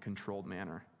out in a controlled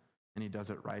manner, and he does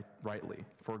it rightly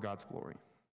for God's glory.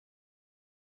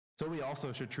 So we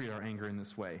also should treat our anger in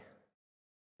this way.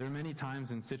 There are many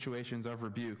times in situations of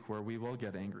rebuke where we will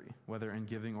get angry, whether in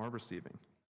giving or receiving.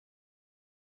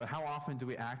 But how often do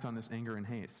we act on this anger in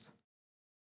haste?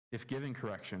 If giving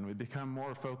correction, we become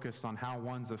more focused on how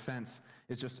one's offense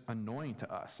is just annoying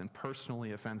to us and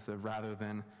personally offensive rather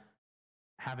than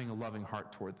having a loving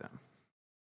heart toward them.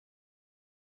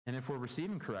 And if we're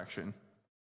receiving correction,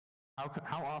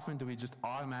 how often do we just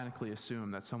automatically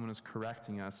assume that someone is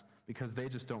correcting us because they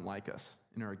just don't like us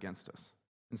and are against us,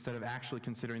 instead of actually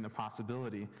considering the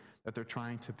possibility that they're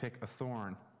trying to pick a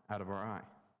thorn out of our eye?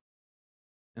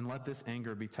 And let this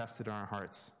anger be tested in our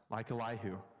hearts, like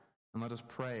Elihu, and let us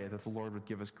pray that the Lord would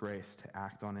give us grace to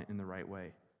act on it in the right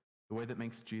way, the way that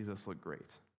makes Jesus look great.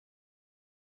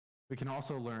 We can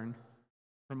also learn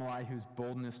from Elihu's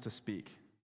boldness to speak.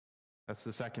 That's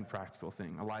the second practical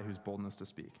thing, Elihu's boldness to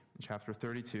speak. In chapter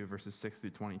 32, verses 6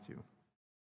 through 22.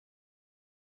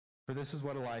 For this is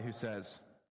what Elihu says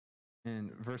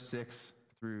in verse 6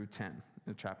 through 10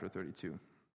 of chapter 32.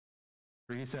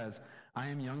 For he says, I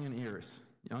am young in years,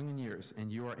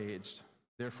 and you are aged.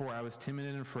 Therefore I was timid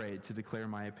and afraid to declare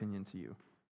my opinion to you.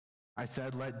 I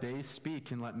said, let days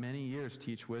speak and let many years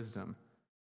teach wisdom.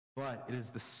 But it is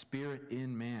the spirit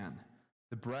in man,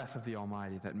 the breath of the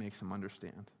Almighty, that makes him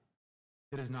understand.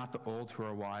 It is not the old who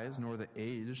are wise, nor the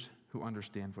aged who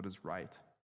understand what is right.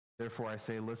 Therefore I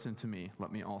say, listen to me,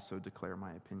 let me also declare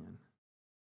my opinion.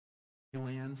 He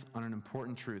lands on an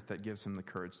important truth that gives him the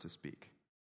courage to speak.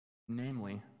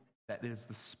 Namely, that it is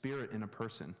the spirit in a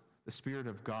person, the spirit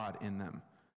of God in them,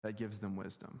 that gives them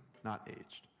wisdom, not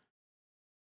aged.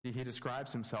 He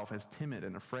describes himself as timid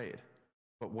and afraid,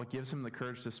 but what gives him the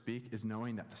courage to speak is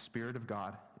knowing that the Spirit of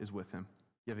God is with him,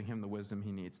 giving him the wisdom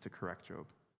he needs to correct Job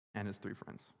and his three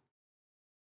friends.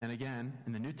 And again,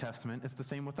 in the New Testament, it's the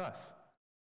same with us.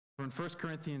 For in 1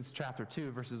 Corinthians chapter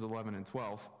 2, verses 11 and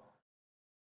 12,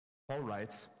 Paul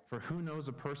writes, for who knows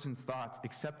a person's thoughts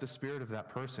except the spirit of that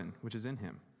person which is in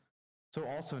him? So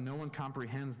also no one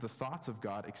comprehends the thoughts of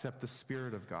God except the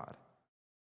Spirit of God.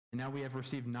 And now we have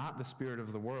received not the spirit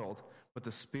of the world, but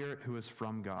the Spirit who is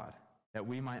from God, that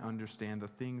we might understand the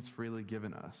things freely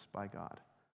given us by God.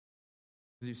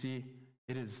 As you see,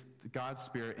 it is God's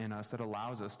Spirit in us that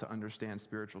allows us to understand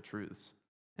spiritual truths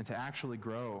and to actually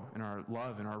grow in our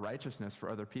love and our righteousness for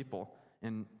other people,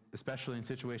 and especially in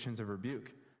situations of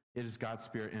rebuke. It is God's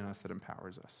Spirit in us that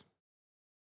empowers us.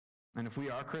 And if we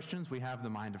are Christians, we have the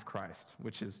mind of Christ,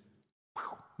 which is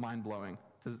mind-blowing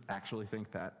to actually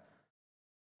think that.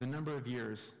 The number of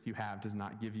years you have does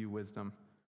not give you wisdom,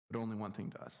 but only one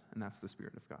thing does, and that's the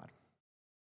Spirit of God.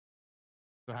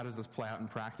 So how does this play out in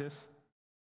practice?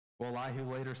 Well,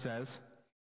 Elihu later says,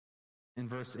 in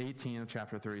verse 18 of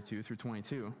chapter 32 through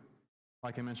 22,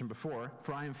 like I mentioned before,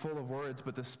 for I am full of words,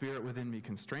 but the Spirit within me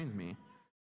constrains me.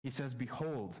 He says,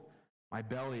 behold, my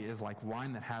belly is like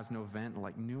wine that has no vent,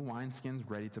 like new wineskins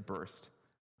ready to burst.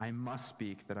 I must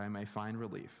speak that I may find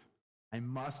relief. I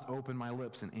must open my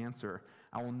lips and answer.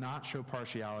 I will not show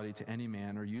partiality to any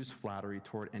man or use flattery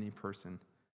toward any person.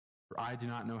 For I do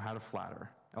not know how to flatter,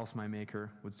 else my Maker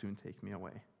would soon take me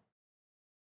away.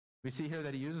 We see here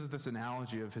that he uses this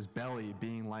analogy of his belly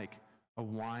being like a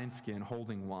wineskin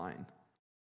holding wine.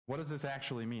 What does this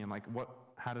actually mean?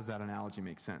 How does that analogy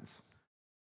make sense?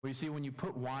 Well, you see, when you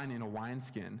put wine in a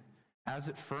wineskin, as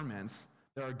it ferments,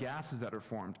 there are gases that are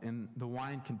formed, and the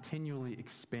wine continually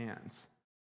expands.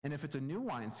 And if it's a new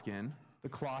wineskin, the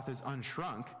cloth is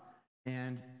unshrunk,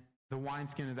 and the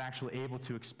wineskin is actually able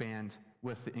to expand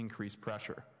with the increased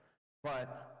pressure,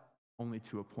 but only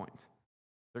to a point.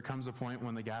 There comes a point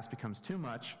when the gas becomes too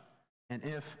much, and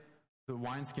if the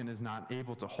wineskin is not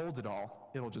able to hold it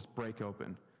all, it'll just break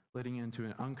open, leading into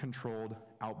an uncontrolled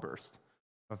outburst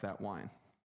of that wine.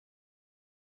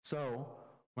 So,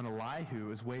 when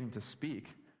Elihu is waiting to speak,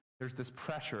 there's this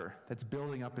pressure that's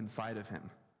building up inside of him.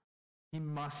 He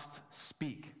must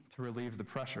speak to relieve the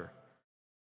pressure,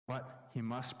 but he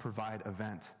must provide a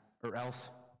vent, or else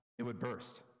it would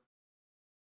burst.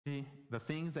 See, the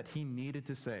things that he needed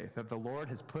to say, that the Lord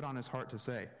has put on his heart to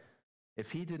say, if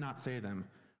he did not say them,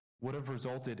 would have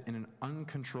resulted in an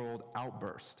uncontrolled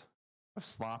outburst of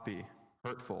sloppy,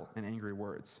 hurtful, and angry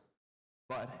words.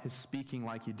 But his speaking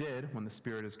like he did when the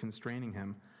Spirit is constraining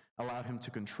him allowed him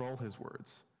to control his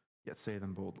words, yet say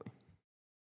them boldly.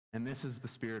 And this is the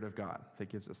Spirit of God that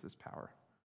gives us this power.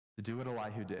 To do what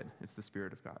Elihu did, it's the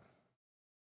Spirit of God.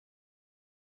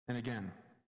 And again,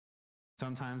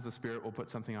 sometimes the Spirit will put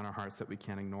something on our hearts that we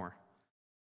can't ignore,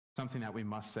 something that we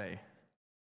must say,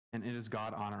 and it is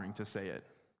God-honoring to say it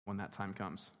when that time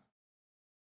comes.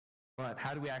 But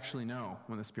how do we actually know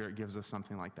when the Spirit gives us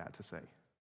something like that to say?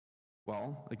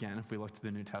 Well, again, if we look to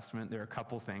the New Testament, there are a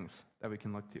couple things that we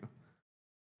can look to.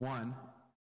 One,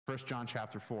 1 John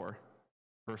chapter 4,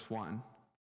 verse 1,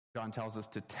 John tells us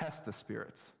to test the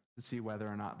spirits to see whether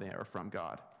or not they are from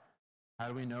God. How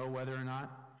do we know whether or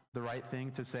not the right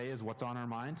thing to say is what's on our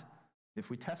mind? If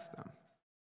we test them.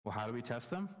 Well, how do we test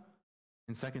them?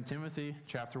 In 2 Timothy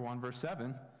chapter 1, verse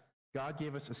 7, God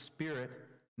gave us a spirit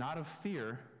not of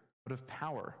fear, but of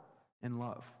power and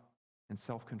love and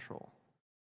self-control.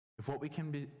 If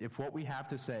what we have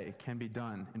to say can be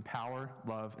done in power,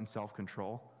 love, and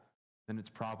self-control, then it's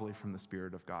probably from the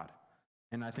Spirit of God.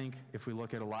 And I think if we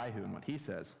look at Elihu and what he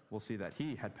says, we'll see that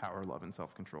he had power, love, and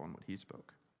self-control in what he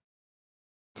spoke.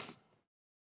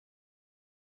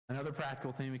 Another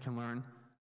practical thing we can learn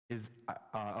is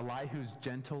Elihu's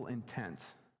gentle intent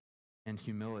and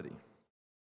humility.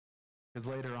 Because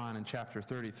later on in chapter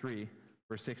 33,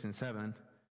 verse 6 and 7,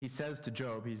 he says to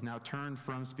Job, he's now turned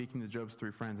from speaking to Job's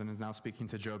three friends and is now speaking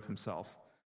to Job himself.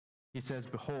 He says,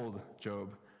 "Behold,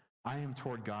 Job, I am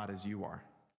toward God as you are.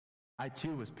 I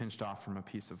too was pinched off from a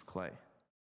piece of clay.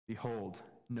 Behold,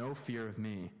 no fear of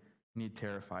me need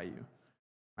terrify you.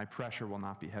 My pressure will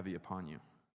not be heavy upon you."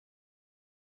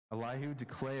 Elihu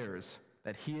declares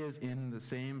that he is in the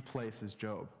same place as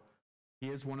Job. He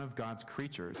is one of God's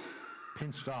creatures,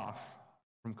 pinched off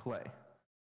from clay.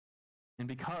 And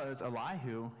because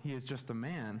Elihu, he is just a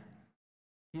man,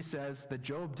 he says that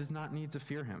Job does not need to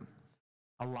fear him.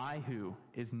 Elihu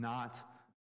is not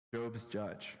Job's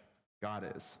judge.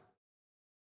 God is.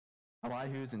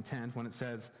 Elihu's intent, when it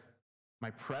says, "My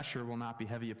pressure will not be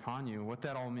heavy upon you," what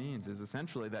that all means is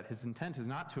essentially that his intent is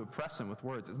not to oppress him with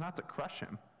words. It's not to crush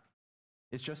him.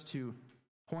 It's just to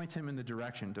point him in the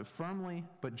direction, to firmly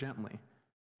but gently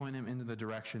point him into the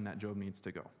direction that Job needs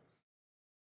to go.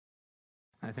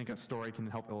 I think a story can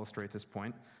help illustrate this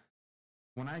point.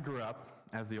 When I grew up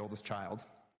as the oldest child,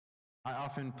 I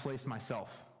often placed myself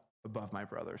above my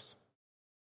brothers.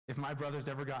 If my brothers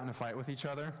ever got in a fight with each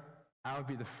other, I would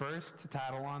be the first to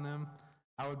tattle on them.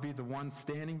 I would be the one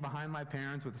standing behind my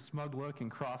parents with a smug look and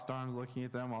crossed arms looking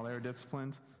at them while they were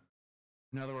disciplined.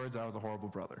 In other words, I was a horrible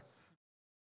brother.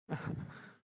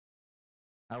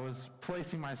 I was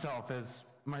placing myself as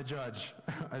my judge,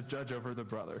 as judge over the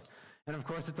brother. And of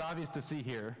course, it's obvious to see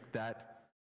here that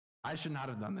I should not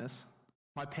have done this.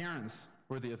 My parents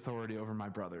were the authority over my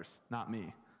brothers, not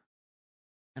me.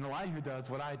 And Elihu does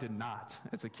what I did not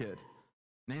as a kid.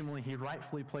 Namely, he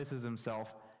rightfully places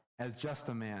himself as just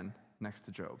a man next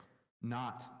to Job,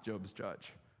 not Job's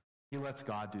judge. He lets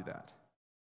God do that.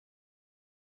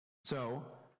 So,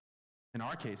 in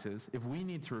our cases, if we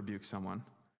need to rebuke someone,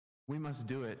 we must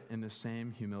do it in the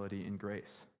same humility and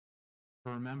grace.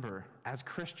 For remember, as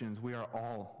Christians, we are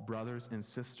all brothers and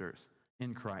sisters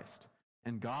in Christ,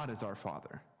 and God is our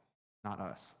Father, not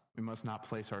us. We must not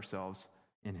place ourselves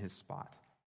in his spot.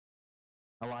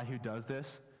 Elihu does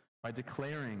this by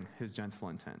declaring his gentle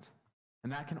intent,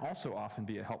 and that can also often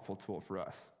be a helpful tool for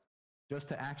us, just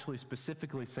to actually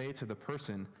specifically say to the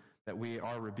person that we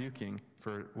are rebuking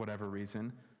for whatever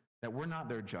reason, that we're not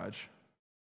their judge.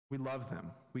 We love them.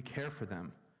 We care for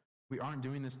them. We aren't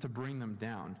doing this to bring them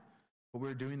down, but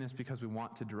we're doing this because we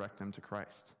want to direct them to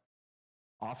Christ.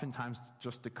 Oftentimes,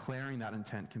 just declaring that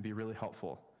intent can be really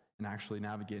helpful in actually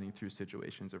navigating through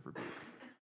situations of rebuke.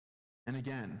 And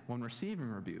again, when receiving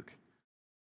rebuke,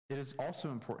 it is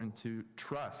also important to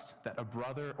trust that a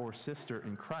brother or sister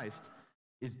in Christ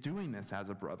is doing this as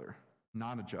a brother,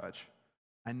 not a judge.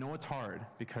 I know it's hard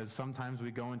because sometimes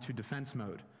we go into defense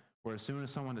mode, where as soon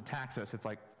as someone attacks us, it's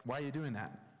like, why are you doing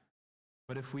that?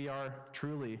 But if we are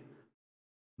truly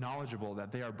knowledgeable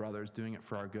that they are brothers doing it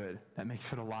for our good, that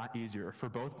makes it a lot easier for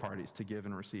both parties to give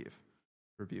and receive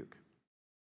rebuke.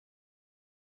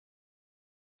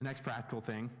 The next practical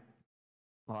thing,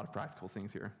 a lot of practical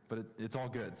things here, but it's all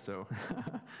good, so,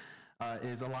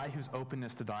 is Elihu's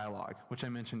openness to dialogue, which I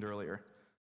mentioned earlier.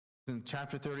 In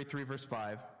chapter 33, verse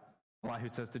 5, Elihu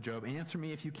says to Job, "Answer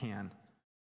me if you can.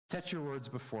 Set your words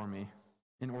before me,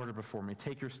 in order before me.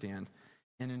 Take your stand."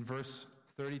 And in verse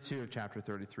 32 of chapter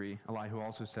 33, Elihu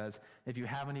also says, "If you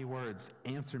have any words,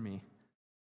 answer me.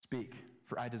 Speak,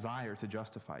 for I desire to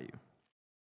justify you."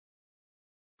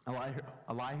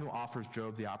 Elihu offers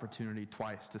Job the opportunity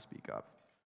twice to speak up.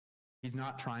 He's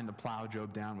not trying to plow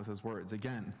Job down with his words.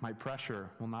 Again, my pressure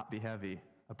will not be heavy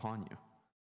upon you.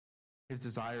 His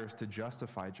desire is to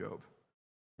justify Job,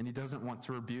 and he doesn't want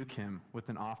to rebuke him with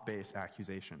an off-base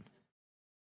accusation.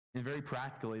 And very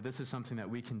practically, this is something that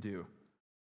we can do.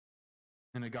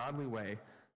 In a godly way,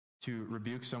 to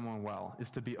rebuke someone well is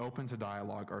to be open to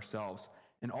dialogue ourselves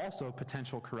and also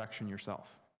potential correction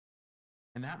yourself.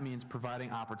 And that means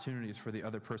providing opportunities for the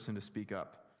other person to speak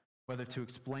up, whether to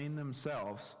explain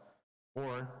themselves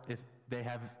or if they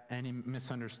have any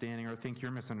misunderstanding or think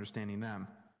you're misunderstanding them,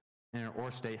 or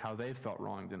state how they felt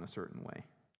wronged in a certain way.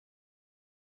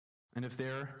 And if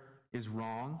there is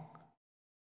wrong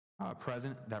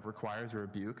present that requires a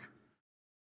rebuke,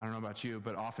 I don't know about you,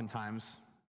 but oftentimes,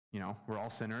 we're all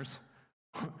sinners.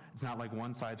 It's not like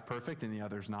one side's perfect and the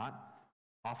other's not.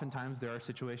 Oftentimes there are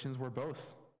situations where both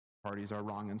parties are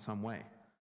wrong in some way.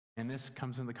 And this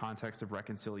comes in the context of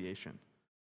reconciliation,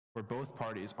 where both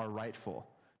parties are rightful,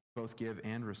 both give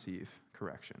and receive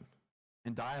correction.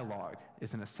 And dialogue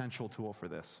is an essential tool for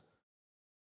this.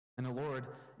 And the Lord,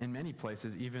 in many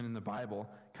places, even in the Bible,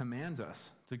 commands us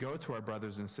to go to our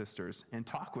brothers and sisters and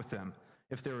talk with them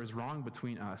if there is wrong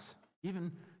between us.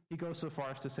 Even he goes so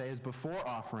far as to say, as before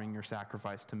offering your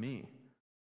sacrifice to me,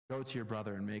 go to your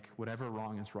brother and make whatever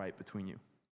wrong is right between you.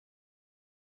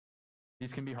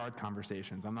 These can be hard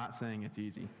conversations. I'm not saying it's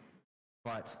easy,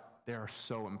 but they are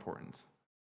so important.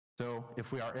 So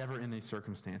if we are ever in these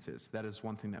circumstances, that is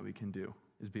one thing that we can do,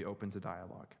 is be open to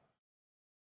dialogue.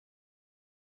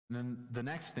 And then the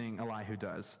next thing Elihu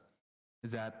does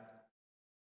is that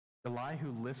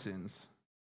Elihu listens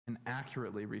and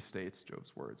accurately restates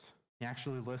Job's words. He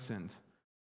actually listened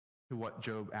to what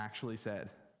Job actually said,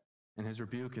 and his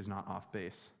rebuke is not off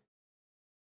base.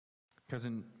 Because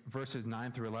in verses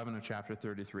 9 through 11 of chapter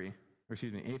 33,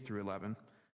 8 through 11,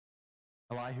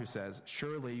 Elihu says,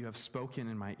 "Surely you have spoken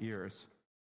in my ears,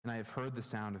 and I have heard the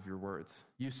sound of your words.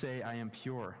 You say, I am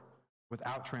pure,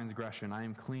 without transgression, I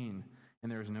am clean, and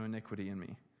there is no iniquity in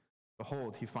me.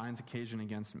 Behold, he finds occasion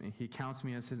against me. He counts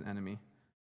me as his enemy.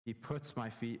 He puts my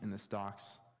feet in the stocks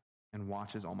and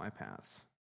watches all my paths."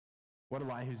 What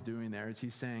Elihu's doing there is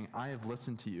he's saying, I have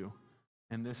listened to you,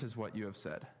 and this is what you have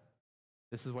said.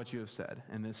 This is what you have said,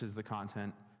 and this is the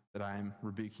content that I am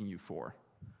rebuking you for.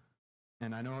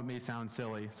 And I know it may sound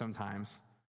silly sometimes,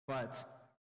 but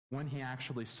when he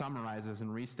actually summarizes and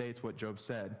restates what Job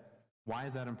said, why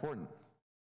is that important?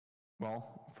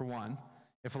 Well, for one,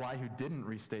 if Elihu didn't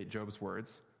restate Job's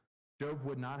words, Job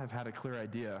would not have had a clear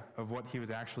idea of what he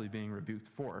was actually being rebuked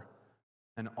for.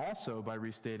 And also, by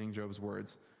restating Job's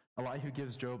words, Elihu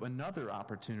gives Job another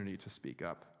opportunity to speak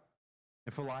up.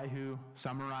 If Elihu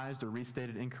summarized or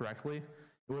restated incorrectly,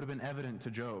 it would have been evident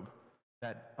to Job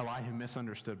that Elihu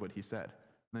misunderstood what he said.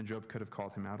 And then Job could have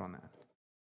called him out on that.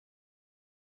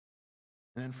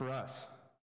 And then for us,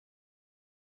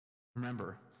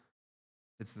 remember,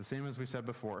 it's the same as we said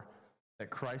before,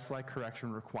 that Christ-like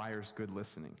correction requires good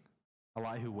listening.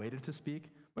 Elihu waited to speak,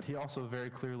 but he also very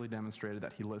clearly demonstrated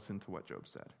that he listened to what Job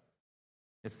said.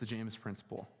 It's the James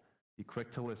principle. Be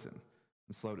quick to listen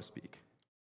and slow to speak.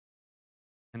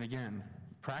 And again,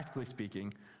 practically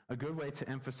speaking, a good way to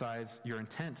emphasize your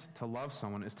intent to love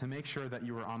someone is to make sure that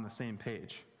you are on the same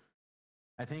page.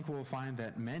 I think we'll find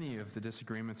that many of the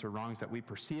disagreements or wrongs that we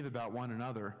perceive about one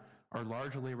another are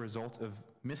largely a result of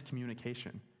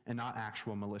miscommunication and not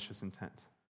actual malicious intent.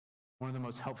 One of the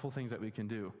most helpful things that we can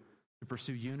do to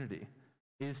pursue unity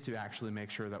is to actually make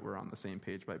sure that we're on the same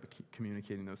page by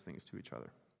communicating those things to each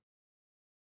other.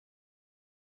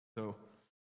 So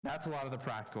that's a lot of the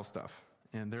practical stuff.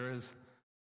 And there is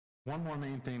one more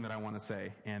main thing that I want to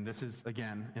say, and this is,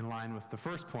 again, in line with the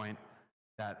first point,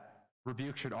 that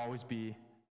rebuke should always be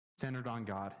centered on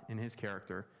God and his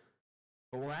character.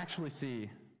 But we'll actually see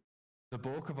the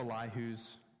bulk of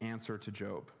Elihu's answer to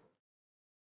Job.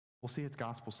 We'll see it's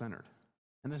gospel-centered.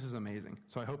 And this is amazing.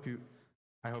 So I hope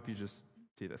you just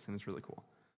see this, and it's really cool.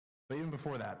 But even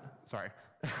before that,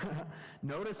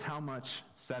 notice how much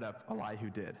setup Elihu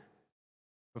did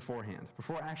beforehand,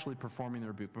 before actually performing the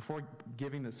rebuke, before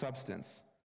giving the substance.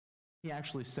 He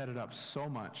actually set it up so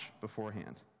much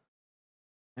beforehand.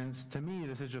 And to me,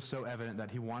 this is just so evident that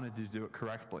he wanted to do it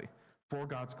correctly, for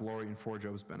God's glory and for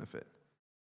Job's benefit.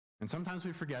 And sometimes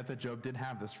we forget that Job did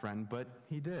have this friend, but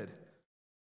he did.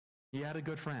 He had a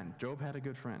good friend. Job had a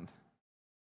good friend.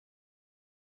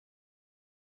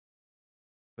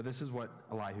 But this is what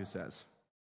Elihu says.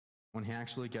 When he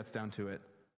actually gets down to it,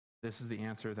 this is the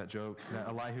answer that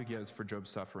Elihu gives for Job's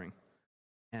suffering.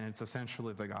 And it's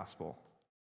essentially the gospel.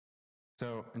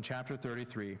 So in chapter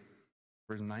 33,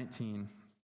 verse 19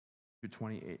 through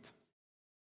 28,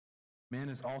 man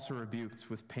is also rebuked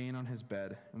with pain on his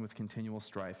bed and with continual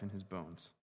strife in his bones,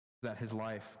 so that his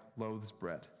life loathes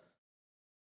bread.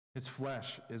 His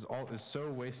flesh is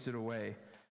so wasted away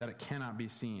that it cannot be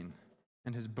seen,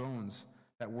 and his bones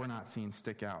that were not seen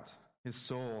stick out. His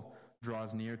soul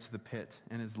draws near to the pit,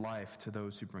 and his life to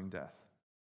those who bring death.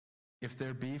 If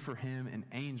there be for him an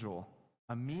angel,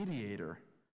 a mediator,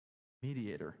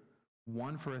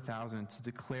 one for 1,000, to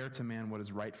declare to man what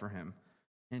is right for him,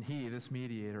 And he, this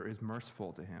mediator, is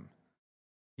merciful to him.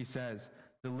 He says,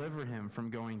 deliver him from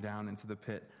going down into the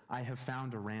pit. I have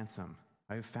found a ransom.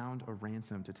 I have found a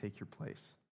ransom to take your place.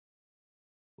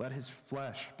 Let his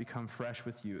flesh become fresh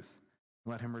with youth.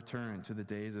 Let him return to the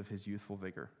days of his youthful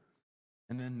vigor.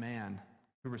 And then man,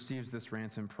 who receives this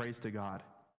ransom, prays to God,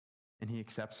 and he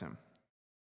accepts him.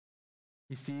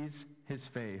 He sees his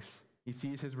face. He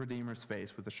sees his Redeemer's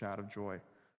face with a shout of joy,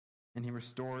 and he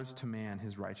restores to man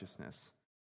his righteousness.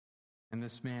 And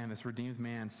this man, this redeemed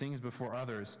man, sings before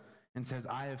others and says,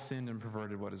 I have sinned and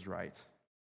perverted what is right,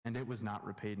 and it was not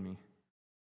repaid me.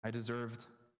 I deserved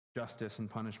justice and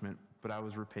punishment, but I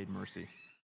was repaid mercy.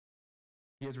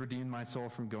 He has redeemed my soul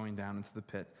from going down into the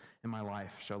pit, and my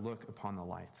life shall look upon the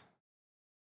light.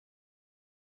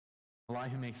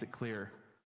 Elihu makes it clear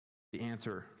the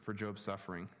answer for Job's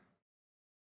suffering.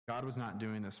 God was not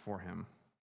doing this for him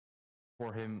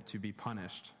to be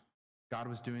punished. God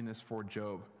was doing this for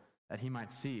Job, that he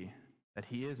might see that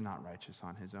he is not righteous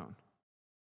on his own.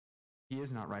 He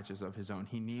is not righteous of his own.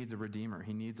 He needs a redeemer.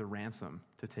 He needs a ransom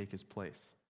to take his place.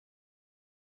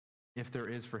 If there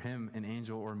is for him an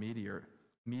angel or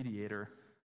mediator,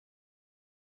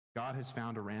 God has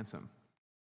found a ransom.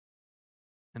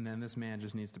 And then this man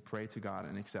just needs to pray to God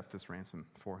and accept this ransom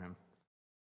for him.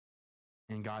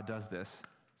 And God does this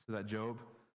so that Job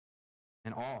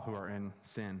and all who are in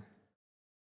sin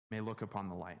may look upon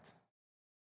the light.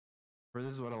 For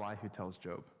this is what Elihu tells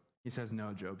Job. He says,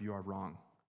 no, Job, you are wrong.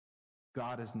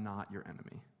 God is not your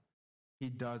enemy. He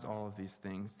does all of these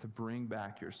things to bring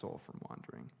back your soul from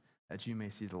wandering, that you may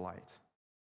see the light.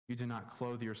 You do not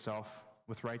clothe yourself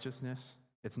with righteousness.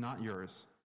 It's not yours.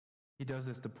 He does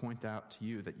this to point out to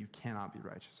you that you cannot be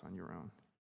righteous on your own.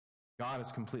 God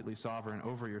is completely sovereign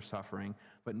over your suffering,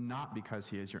 but not because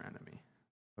he is your enemy,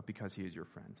 but because he is your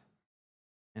friend.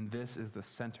 And this is the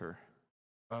center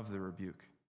of the rebuke.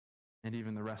 And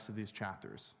even the rest of these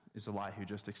chapters is Elihu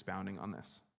just expounding on this.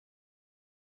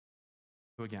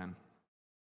 So again,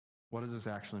 what does this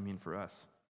actually mean for us?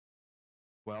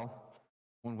 Well,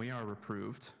 when we are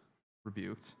reproved,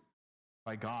 rebuked,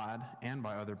 by God and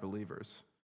by other believers,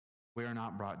 we are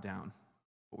not brought down,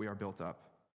 but we are built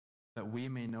up, that we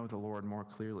may know the Lord more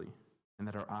clearly, and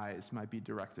that our eyes might be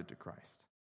directed to Christ.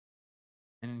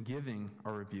 And in giving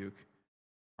our rebuke,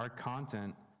 the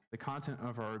content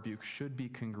of our rebuke should be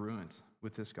congruent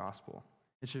with this gospel.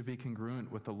 It should be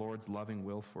congruent with the Lord's loving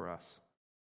will for us.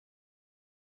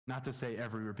 Not to say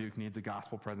every rebuke needs a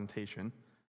gospel presentation,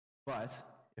 but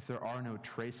if there are no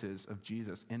traces of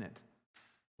Jesus in it,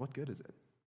 what good is it?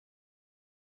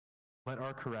 Let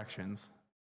our corrections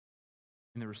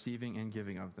in the receiving and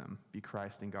giving of them be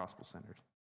Christ and gospel-centered.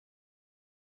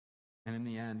 And in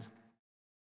the end,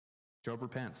 Job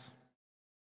repents.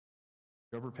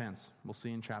 Job repents. We'll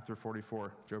see in chapter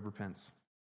 44, Job repents.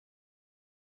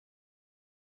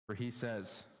 For he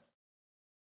says,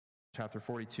 chapter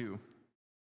 42,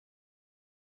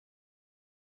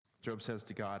 Job says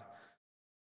to God,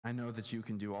 I know that you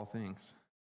can do all things,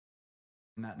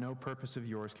 and that no purpose of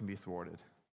yours can be thwarted.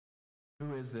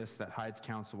 Who is this that hides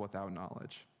counsel without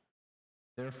knowledge?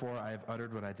 Therefore I have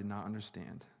uttered what I did not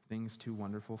understand, things too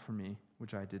wonderful for me,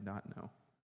 which I did not know.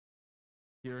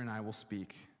 Hear and I will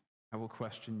speak. I will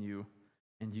question you,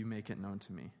 and you make it known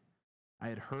to me. I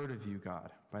had heard of you,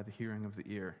 God, by the hearing of the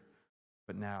ear,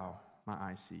 but now my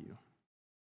eyes see you.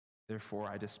 Therefore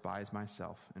I despise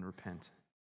myself and repent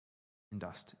in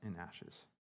dust and ashes.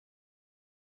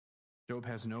 Job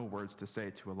has no words to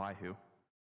say to Elihu.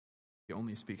 He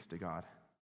only speaks to God.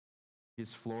 He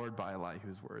is floored by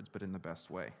Elihu's words, but in the best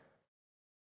way.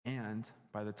 And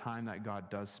by the time that God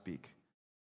does speak,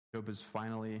 Job is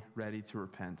finally ready to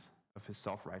repent of his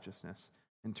self-righteousness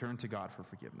and turn to God for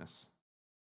forgiveness.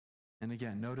 And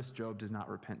again, notice Job does not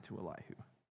repent to Elihu.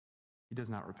 He does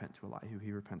not repent to Elihu.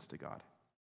 He repents to God.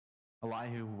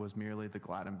 Elihu was merely the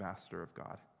glad ambassador of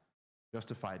God,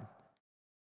 justified,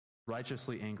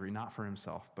 righteously angry, not for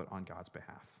himself, but on God's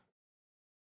behalf.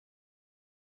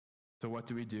 So what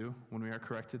do we do when we are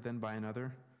corrected then by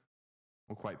another?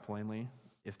 Well, quite plainly,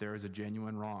 if there is a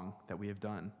genuine wrong that we have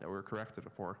done, that we're corrected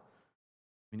for,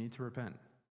 we need to repent.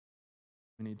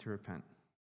 We need to repent.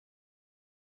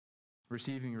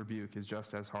 Receiving rebuke is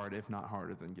just as hard, if not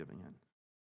harder, than giving it.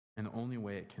 And the only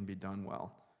way it can be done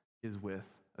well is with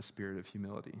a spirit of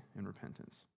humility and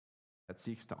repentance that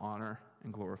seeks to honor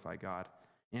and glorify God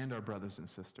and our brothers and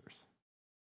sisters.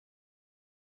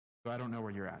 So I don't know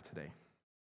where you're at today.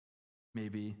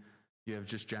 Maybe you have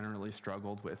just generally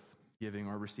struggled with giving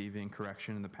or receiving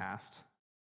correction in the past.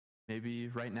 Maybe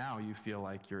right now you feel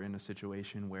like you're in a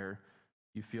situation where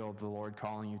you feel the Lord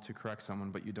calling you to correct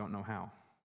someone, but you don't know how.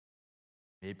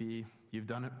 Maybe you've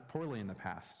done it poorly in the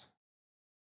past.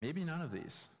 Maybe none of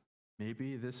these.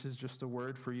 Maybe this is just a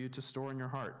word for you to store in your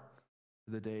heart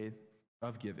for the day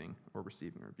of giving or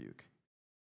receiving rebuke.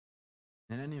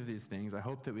 In any of these things, I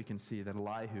hope that we can see that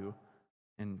Elihu,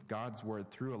 and God's word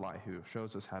through Elihu,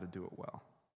 shows us how to do it well.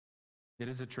 It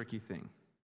is a tricky thing,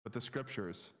 but the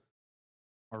scriptures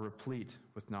are replete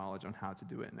with knowledge on how to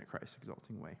do it in a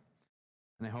Christ-exalting way.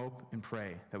 And I hope and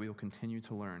pray that we will continue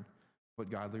to learn what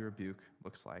godly rebuke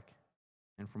looks like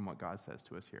and from what God says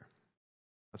to us here.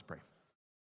 Let's pray.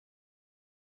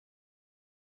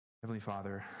 Heavenly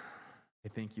Father, I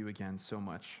thank you again so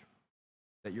much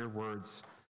that your words,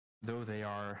 though they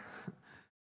are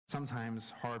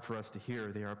sometimes hard for us to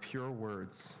hear, they are pure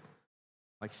words,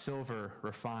 like silver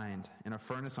refined in a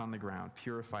furnace on the ground,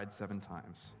 purified 7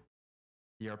 times.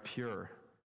 They are pure,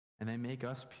 and they make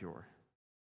us pure.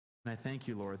 And I thank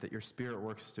you, Lord, that your Spirit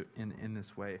works in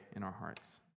this way in our hearts.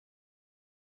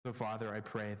 So, Father, I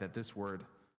pray that this word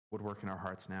would work in our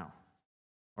hearts now,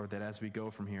 or that as we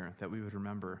go from here, that we would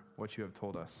remember what you have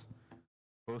told us,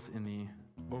 both in the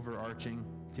overarching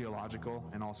theological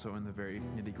and also in the very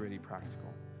nitty-gritty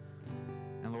practical.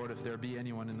 And Lord, if there be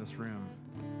anyone in this room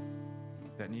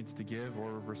that needs to give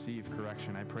or receive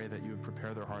correction, I pray that you would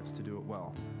prepare their hearts to do it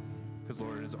well. Because,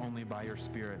 Lord, it is only by your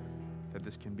Spirit that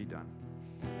this can be done.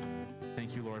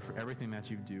 Thank you, Lord, for everything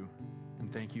that you do.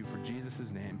 And thank you for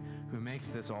Jesus' name, who makes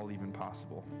this all even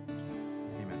possible.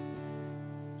 Amen.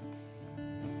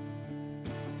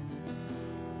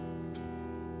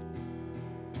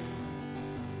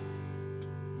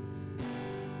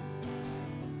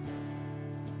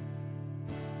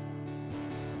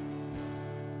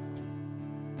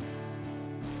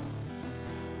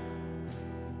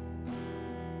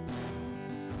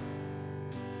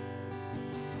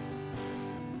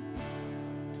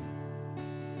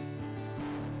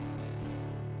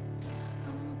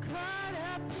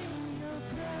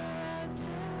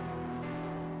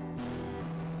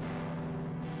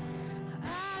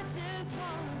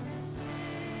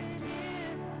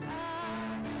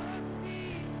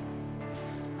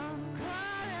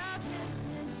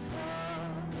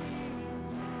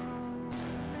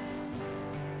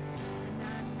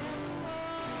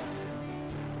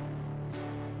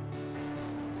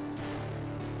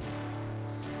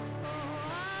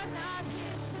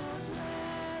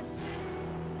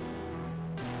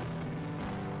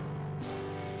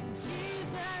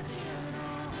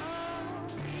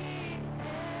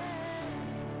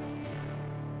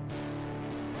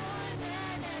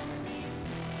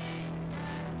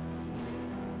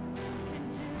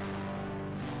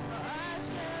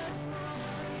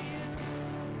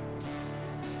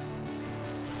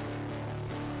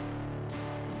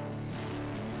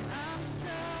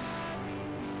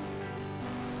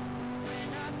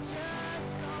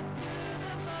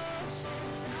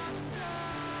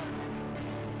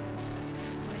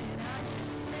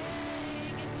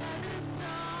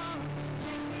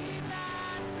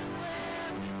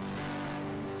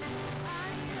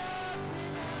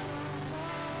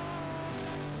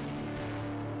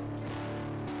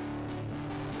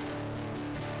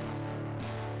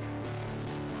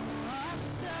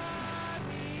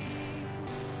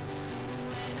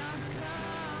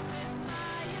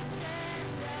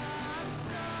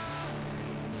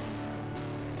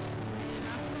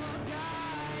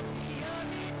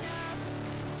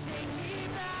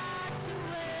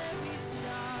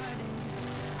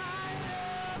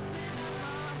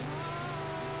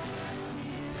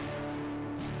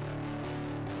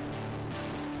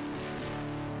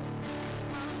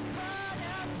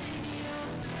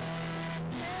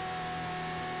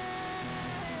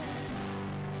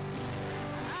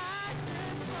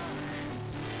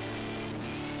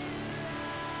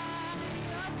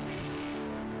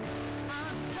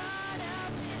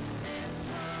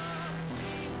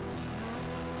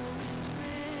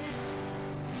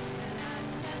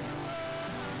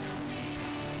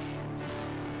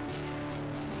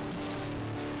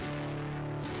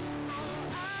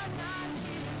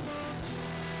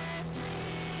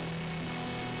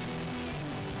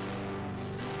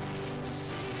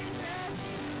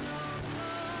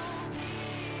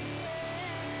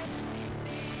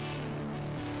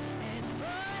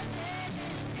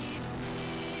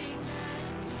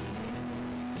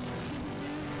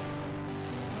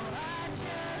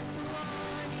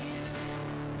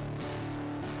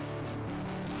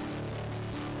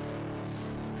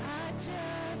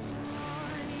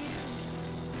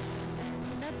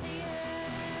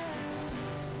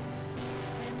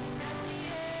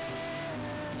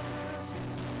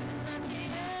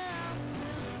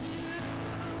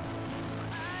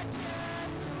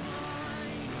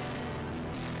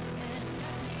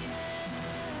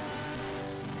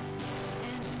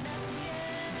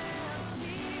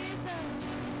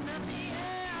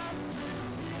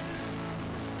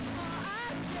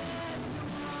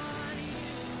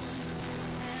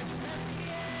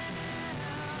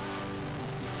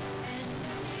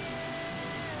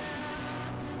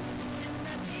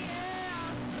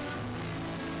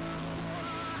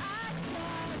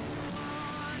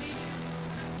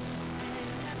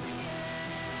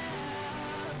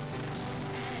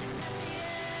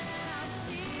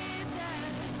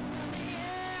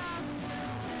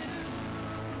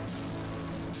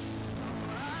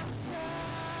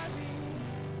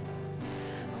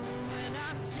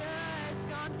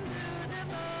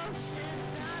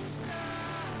 emotions, I'm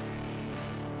sorry.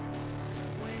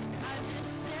 When I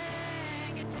just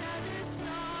sang another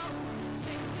song,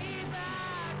 take me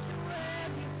back to where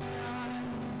we started.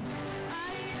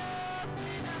 I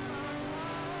open up my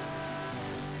heart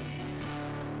to you.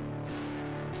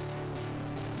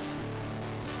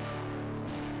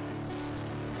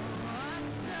 Oh, I'm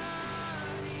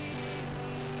sorry.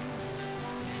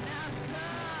 When I've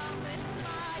come with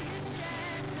my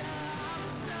agenda, I'm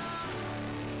sorry.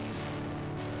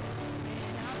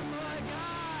 And I've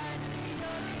forgotten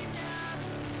your enough.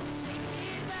 Take me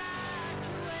back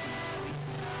to where we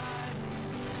started.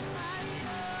 I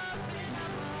open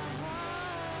up my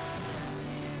heart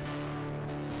to you.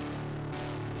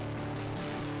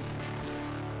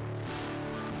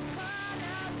 Caught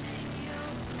up in your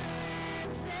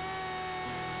presence.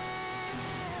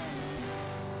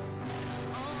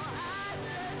 Oh, I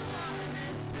just wanna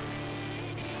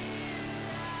sit here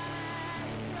at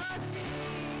your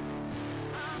feet.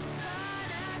 I'm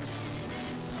caught up in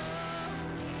this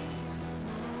holy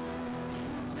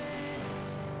moment,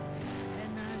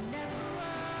 and I never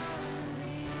wanna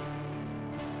leave.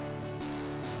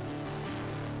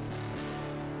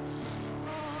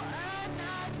 Oh, I'm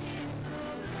not here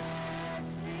for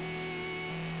blessings.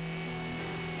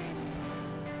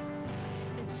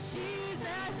 It's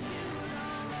Jesus, you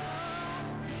don't owe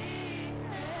me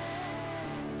anything.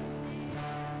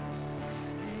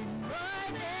 And more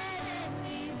than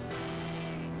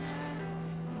anything that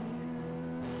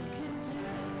you can do,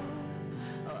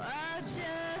 oh, I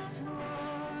just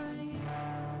want you.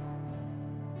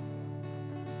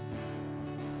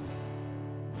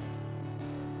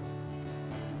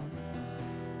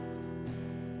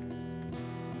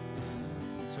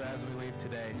 So as we leave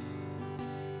today,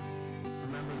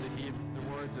 remember the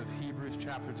words of Hebrews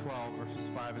chapter 12, verses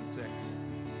 5 and 6.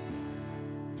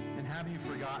 And have you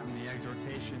forgotten the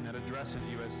exhortation that addresses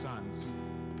you as sons?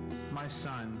 My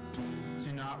son,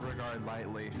 do not regard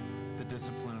lightly the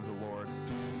discipline of the Lord,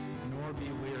 nor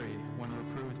be weary when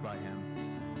reproved by him.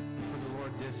 For the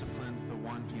Lord disciplines the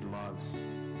one he loves,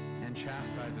 and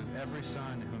chastises every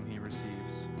son whom he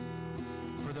receives.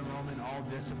 For the moment, all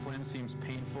discipline seems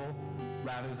painful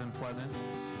rather than pleasant,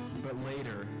 but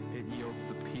later it yields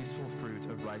the peaceful fruit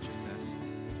of righteousness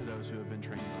to those who have been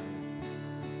trained by it.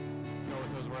 Go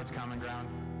with those words, common ground.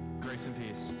 Grace and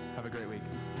peace. Have a great week.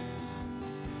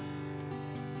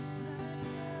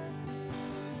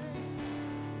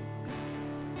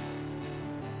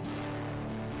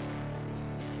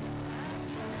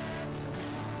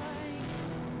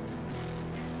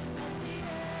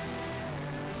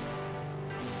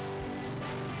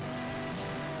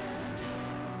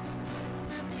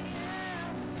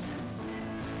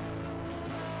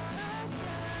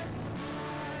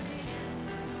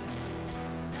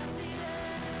 Nothing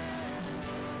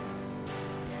else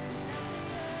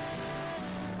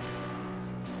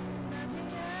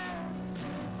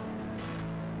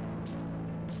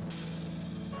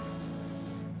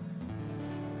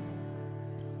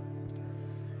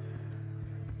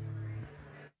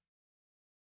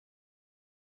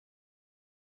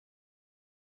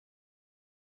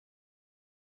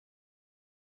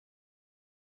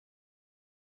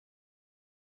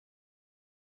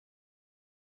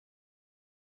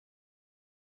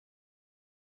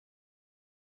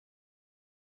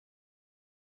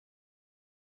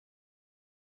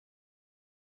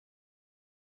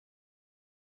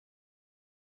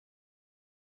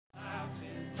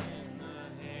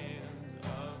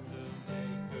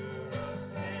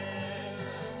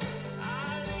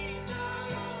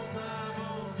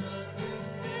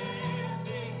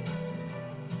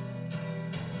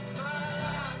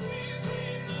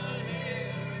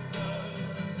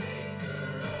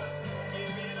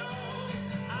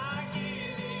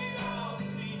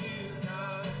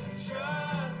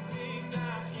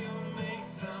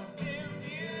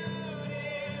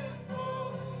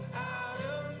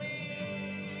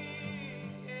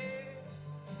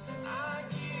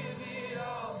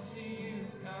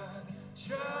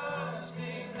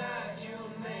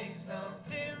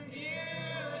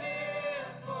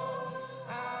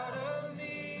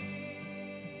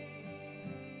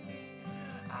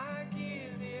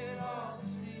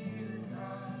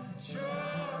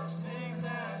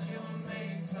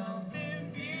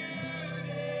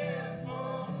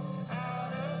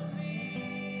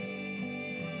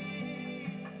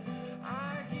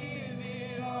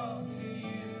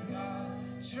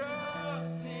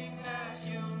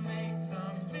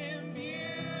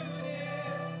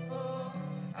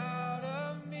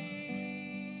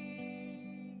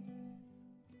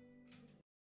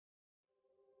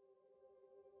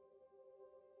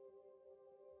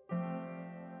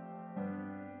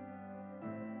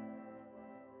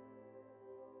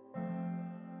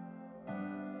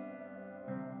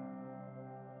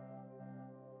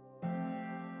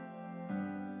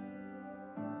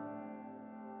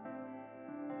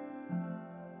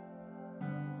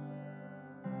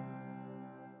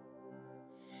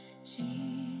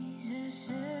Jesus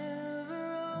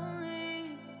ever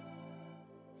only,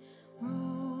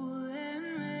 rule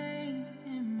and reign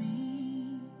in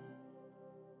me.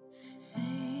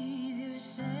 Savior,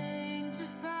 sanctifier,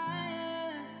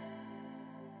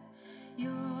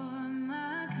 you're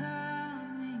my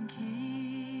coming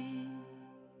King.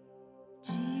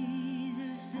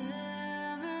 Jesus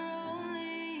ever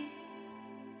only,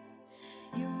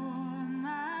 you're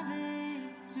my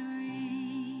victory.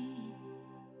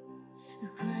 The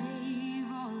grave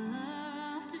all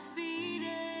love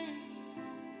defeated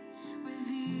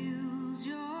reveals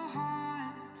your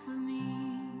heart for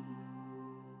me.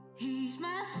 He's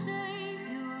my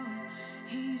Savior,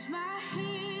 He's my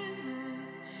healer,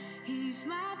 He's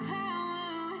my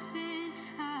power within.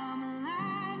 I'm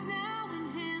alive now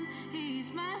in Him.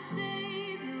 He's my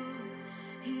Savior,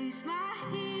 He's my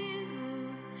healer,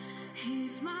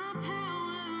 He's my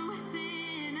power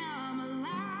within. I'm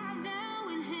alive now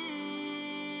in Him.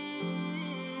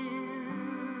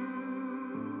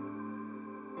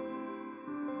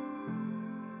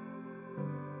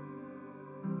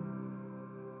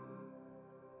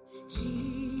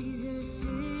 Jesus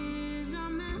is our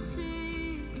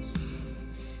message,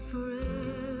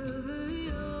 forever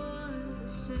you're the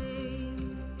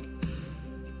same.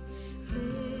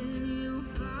 Fan your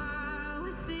fire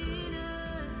within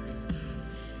us,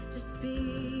 to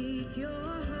speak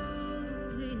your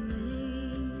holy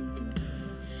name,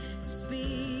 to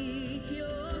speak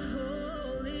your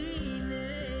holy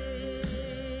name.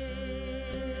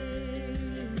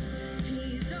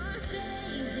 He's our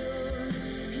Savior,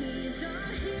 He's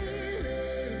our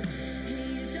healer,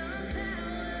 He's our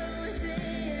power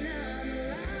within. I'm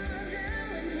alive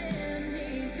now in Him.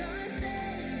 He's our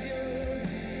Savior,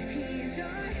 He's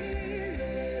our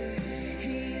healer,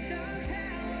 He's our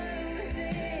power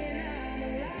within. I'm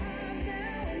alive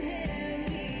now in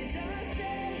Him. He's our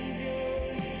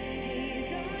Savior,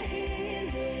 He's our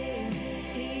healer,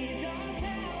 He's our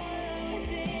power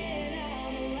within.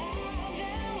 I'm alive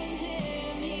now in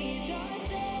Him. He's our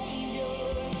Savior,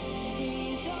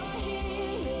 He's our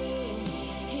healer,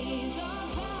 He's our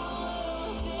power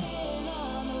within.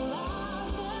 I'm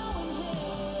alive now in Him.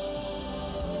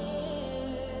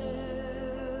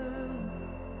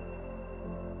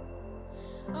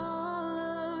 All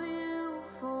of you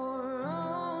for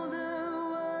all the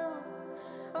world,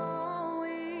 all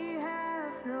we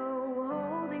have, no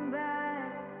holding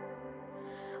back.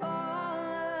 All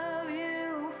of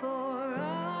you for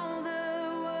all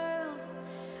the world,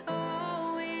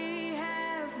 all we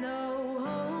have, no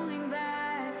holding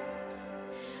back.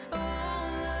 All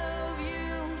of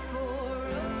you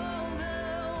for all the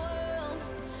world,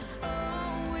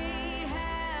 all we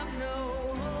have,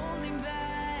 no holding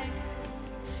back.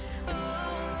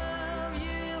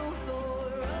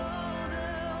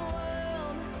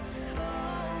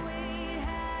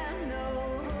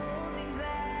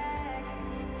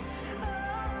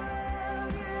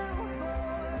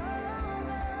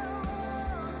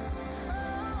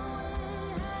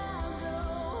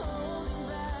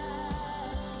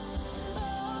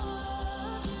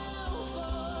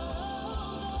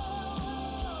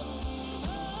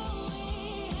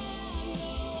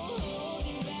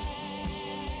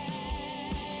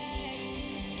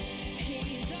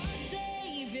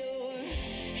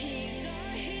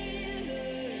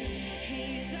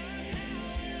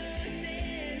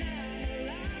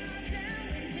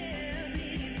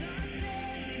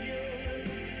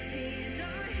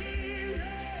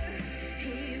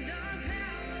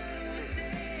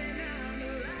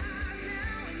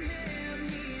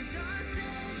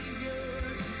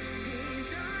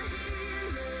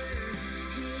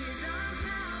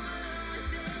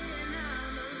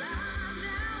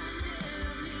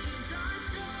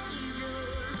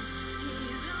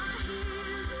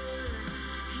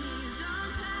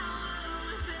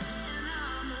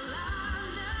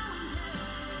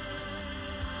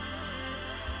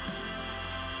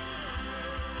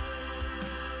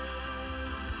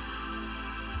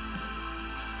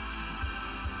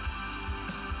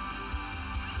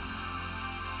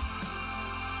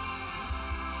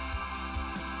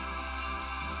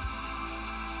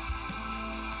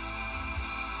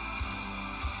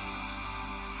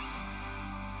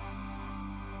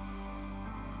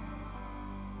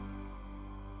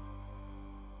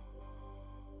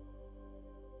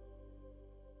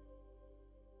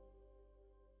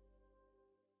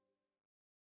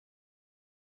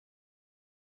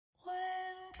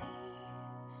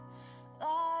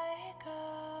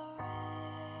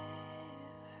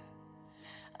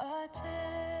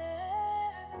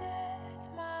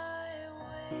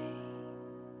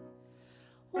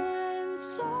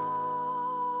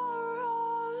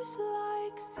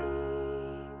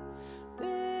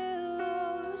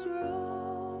 was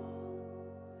wrong,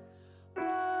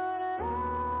 whatever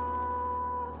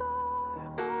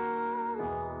my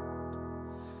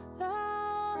Lord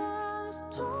thou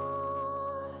hast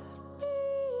taught me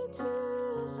to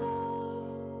say,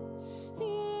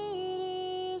 it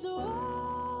is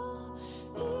well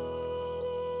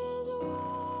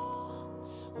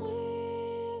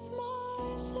with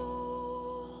my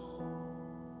soul.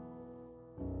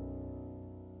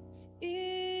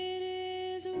 It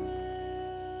is well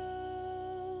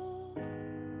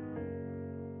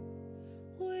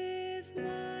with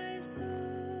my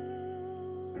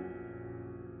soul.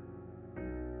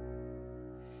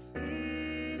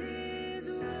 It is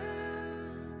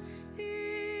well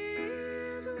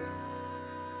with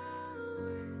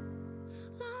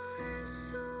my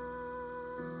soul.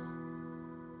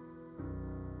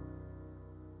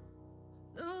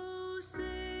 Though Satan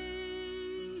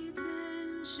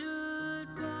should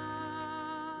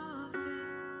buffet,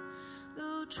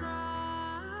 though trials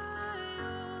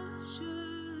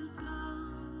should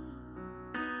come,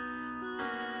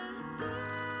 let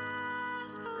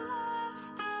this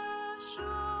blessed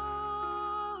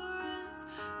assurance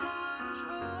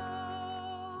control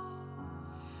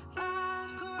that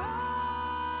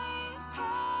Christ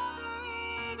hath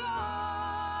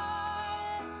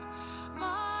regarded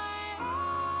my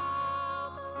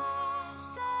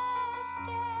helpless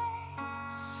estate,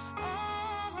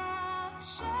 and hath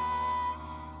shed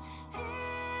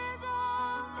his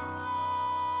own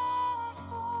blood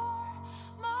for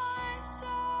my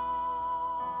soul.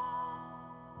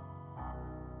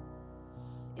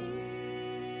 It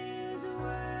is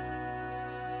well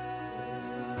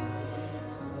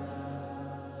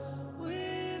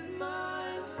with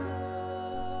my soul.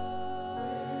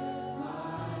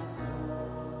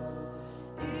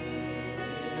 It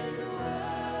is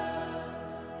well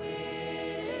with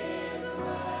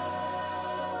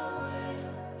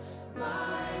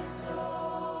my soul.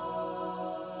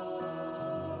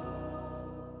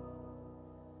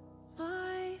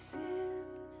 My sin,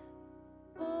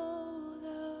 oh,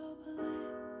 the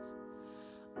bliss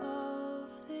of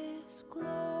this glory.